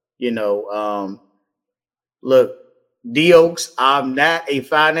 Look, D Oaks, I'm not a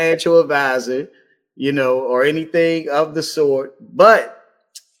financial advisor, or anything of the sort, but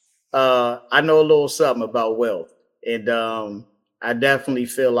I know a little something about wealth. And I definitely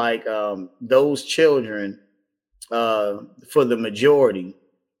feel like those children, for the majority,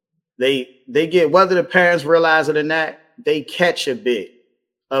 they get, whether the parents realize it or not, they catch a bit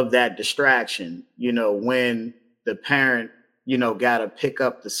of that distraction, when the parent, got to pick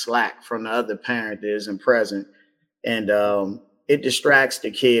up the slack from the other parent that isn't present. And it distracts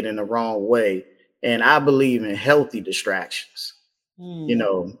the kid in the wrong way. And I believe in healthy distractions,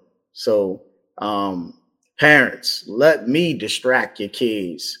 So parents, let me distract your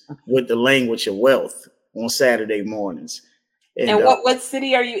kids with the language of wealth on Saturday mornings. And what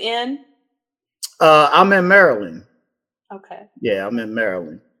city are you in? I'm in Maryland. Okay. Yeah, I'm in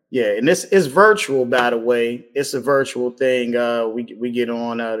Maryland. Yeah, and this is virtual, by the way. It's a virtual thing. We get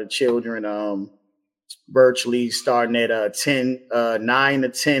on the children virtually starting at 9 to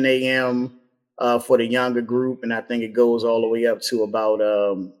 10 a.m. For the younger group, and I think it goes all the way up to about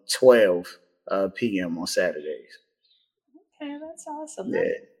 12 p.m. on Saturdays. Okay, that's awesome. Yeah.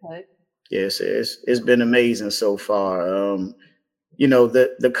 That's Yes, it's been amazing so far.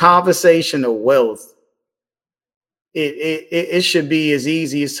 The conversation of wealth, it should be as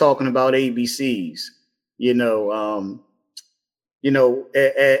easy as talking about ABCs.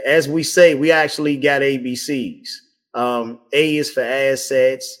 As we say, we actually got ABCs. A is for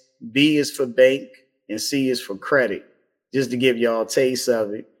assets, B is for bank, and C is for credit. Just to give y'all a taste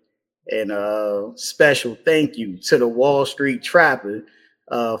of it. And special thank you to the Wall Street Trapper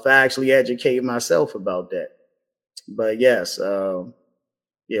for actually educating myself about that. But yes,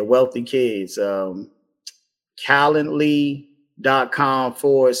 Wealthy Kids.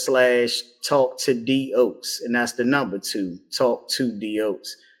 Calendly.com/talk to D Oaks. And that's the number 2, talk to D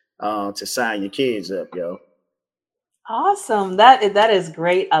Oaks, to sign your kids up, yo. awesome. That is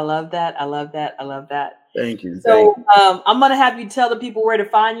great. I love that. I love that. I love that. Thank you. So I'm going to have you tell the people where to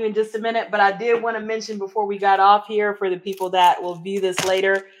find you in just a minute. But I did want to mention before we got off here, for the people that will view this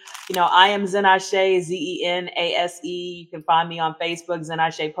later, I am Zen Ashe, Zenase. You can find me on Facebook, Zen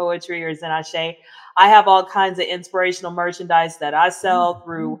Ashe Poetry or Zen Ashe. I have all kinds of inspirational merchandise that I sell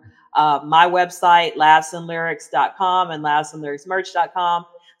through my website, laughsandlyrics.com and laughsandlyricsmerch.com.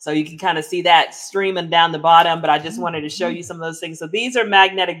 So you can kind of see that streaming down the bottom, but I just wanted to show you some of those things. So these are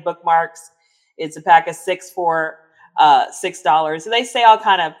magnetic bookmarks. It's a pack of 6 for $6. So they say all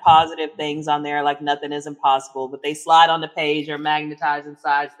kind of positive things on there, like nothing is impossible, but they slide on the page or magnetize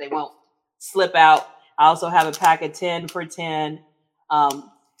inside so they won't slip out. I also have a pack of 10 for 10.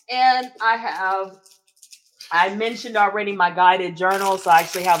 And I mentioned already my guided journal. So I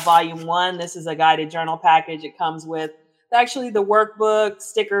actually have volume 1. This is a guided journal package. It comes with actually the workbook,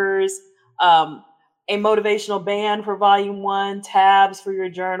 stickers, a motivational band for volume 1, tabs for your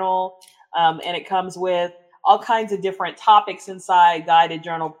journal. And it comes with all kinds of different topics inside, guided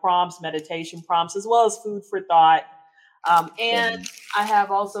journal prompts, meditation prompts, as well as food for thought. And I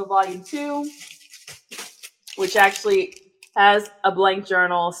have also volume 2, which actually has a blank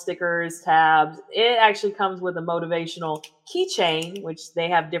journal, stickers, tabs. It actually comes with a motivational keychain, which they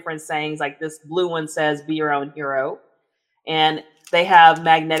have different sayings. Like this blue one says, "Be your own hero." And they have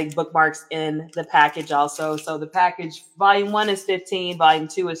magnetic bookmarks in the package also. So the package, volume 1 is 15, volume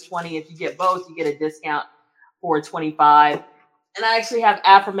 2 is 20. If you get both, you get a discount for 25. And I actually have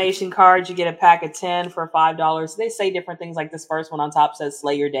affirmation cards. You get a pack of 10 for $5. They say different things, like this first one on top says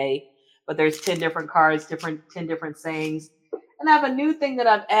 "Slay Your Day," but there's 10 different cards, 10 different sayings. And I have a new thing that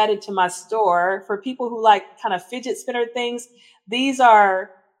I've added to my store for people who like kind of fidget spinner things. These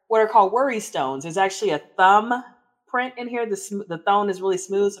are what are called worry stones. There's actually a thumb print in here. The thumb is really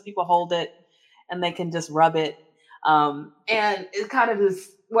smooth, so people hold it and they can just rub it. And it kind of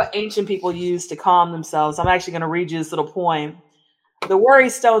is what ancient people use to calm themselves. I'm actually going to read you this little poem. "The worry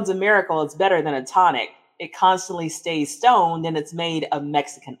stone's a miracle. It's better than a tonic. It constantly stays stoned, and it's made of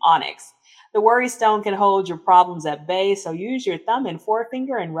Mexican onyx. The worry stone can hold your problems at bay, so use your thumb and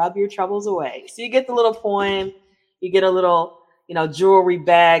forefinger and rub your troubles away." So you get the little poem, you get a little, jewelry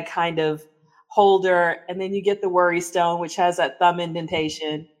bag kind of holder, and then you get the worry stone, which has that thumb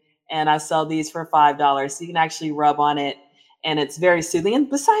indentation. And I sell these for $5. So you can actually rub on it, and it's very soothing. And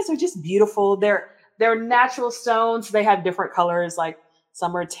besides, they're just beautiful. They're natural stones. They have different colors, like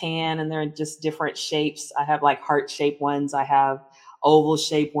some are tan and they're just different shapes. I have like heart-shaped ones. I have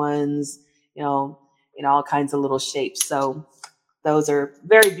oval-shaped ones, all kinds of little shapes. So those are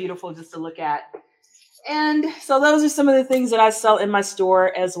very beautiful just to look at. And so those are some of the things that I sell in my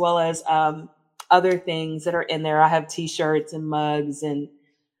store, as well as other things that are in there. I have t-shirts and mugs and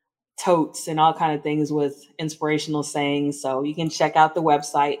totes and all kind of things with inspirational sayings. So you can check out the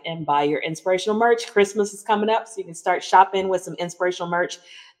website and buy your inspirational merch. Christmas is coming up, so you can start shopping with some inspirational merch,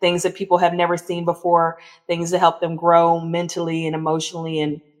 things that people have never seen before, things to help them grow mentally and emotionally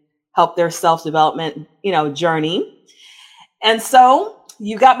and help their self-development, journey. And so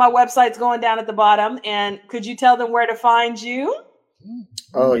you got my websites going down at the bottom. And could you tell them where to find you?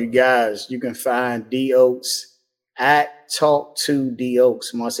 Oh, you guys, you can find D Oaks at Talk to D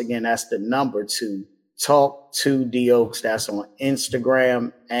Oaks. Once again, that's the number 2. Talk to D Oaks. That's on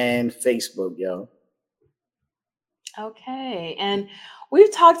Instagram and Facebook, yo. Okay. And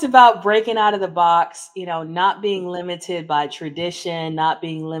we've talked about breaking out of the box, not being limited by tradition, not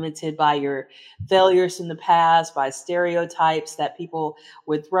being limited by your failures in the past, by stereotypes that people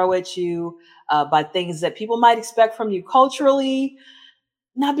would throw at you, by things that people might expect from you culturally,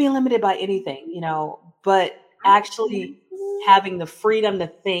 not being limited by anything, but actually having the freedom to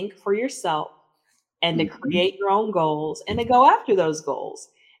think for yourself and to create your own goals and to go after those goals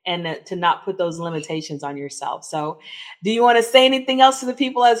and to not put those limitations on yourself. So do you want to say anything else to the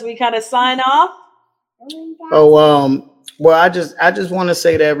people as we kind of sign off? Oh, well, I just want to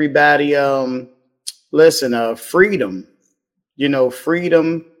say to everybody, listen, freedom,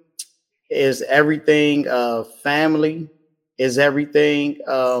 freedom is everything. Family is everything.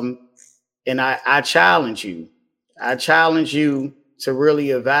 And I challenge you. I challenge you to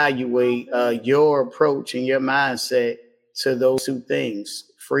really evaluate your approach and your mindset to those 2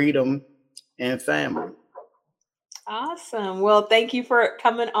 things, freedom and family. Awesome. Well, thank you for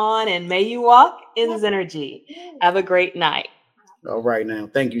coming on, and may you walk in Zenergy. Have a great night. All right now.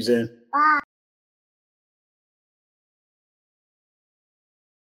 Thank you, Zen. Bye.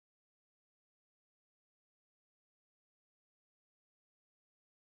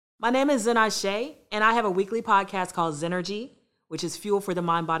 My name is Zen Ashe, and I have a weekly podcast called Zenergy, which is fuel for the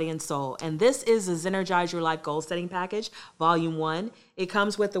mind, body, and soul. And this is the Zenergize Your Life Goal Setting Package, Volume 1. It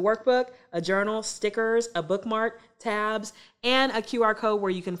comes with the workbook, a journal, stickers, a bookmark, tabs, and a QR code where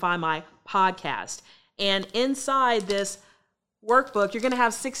you can find my podcast. And inside this workbook, you're going to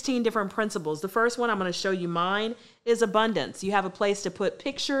have 16 different principles. The first one, I'm going to show you mine, is abundance. You have a place to put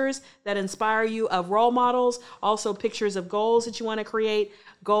pictures that inspire you of role models, also pictures of goals that you want to create,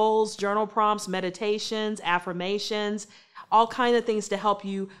 goals, journal prompts, meditations, affirmations, all kinds of things to help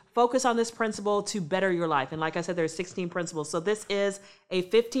you focus on this principle to better your life. And like I said, there's 16 principles. So this is a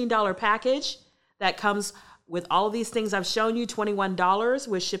 $15 package that comes with all of these things I've shown you, $21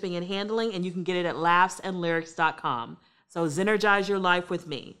 with shipping and handling, and you can get it at laughsandlyrics.com. So Zenergize your life with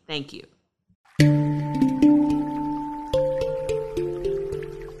me. Thank you.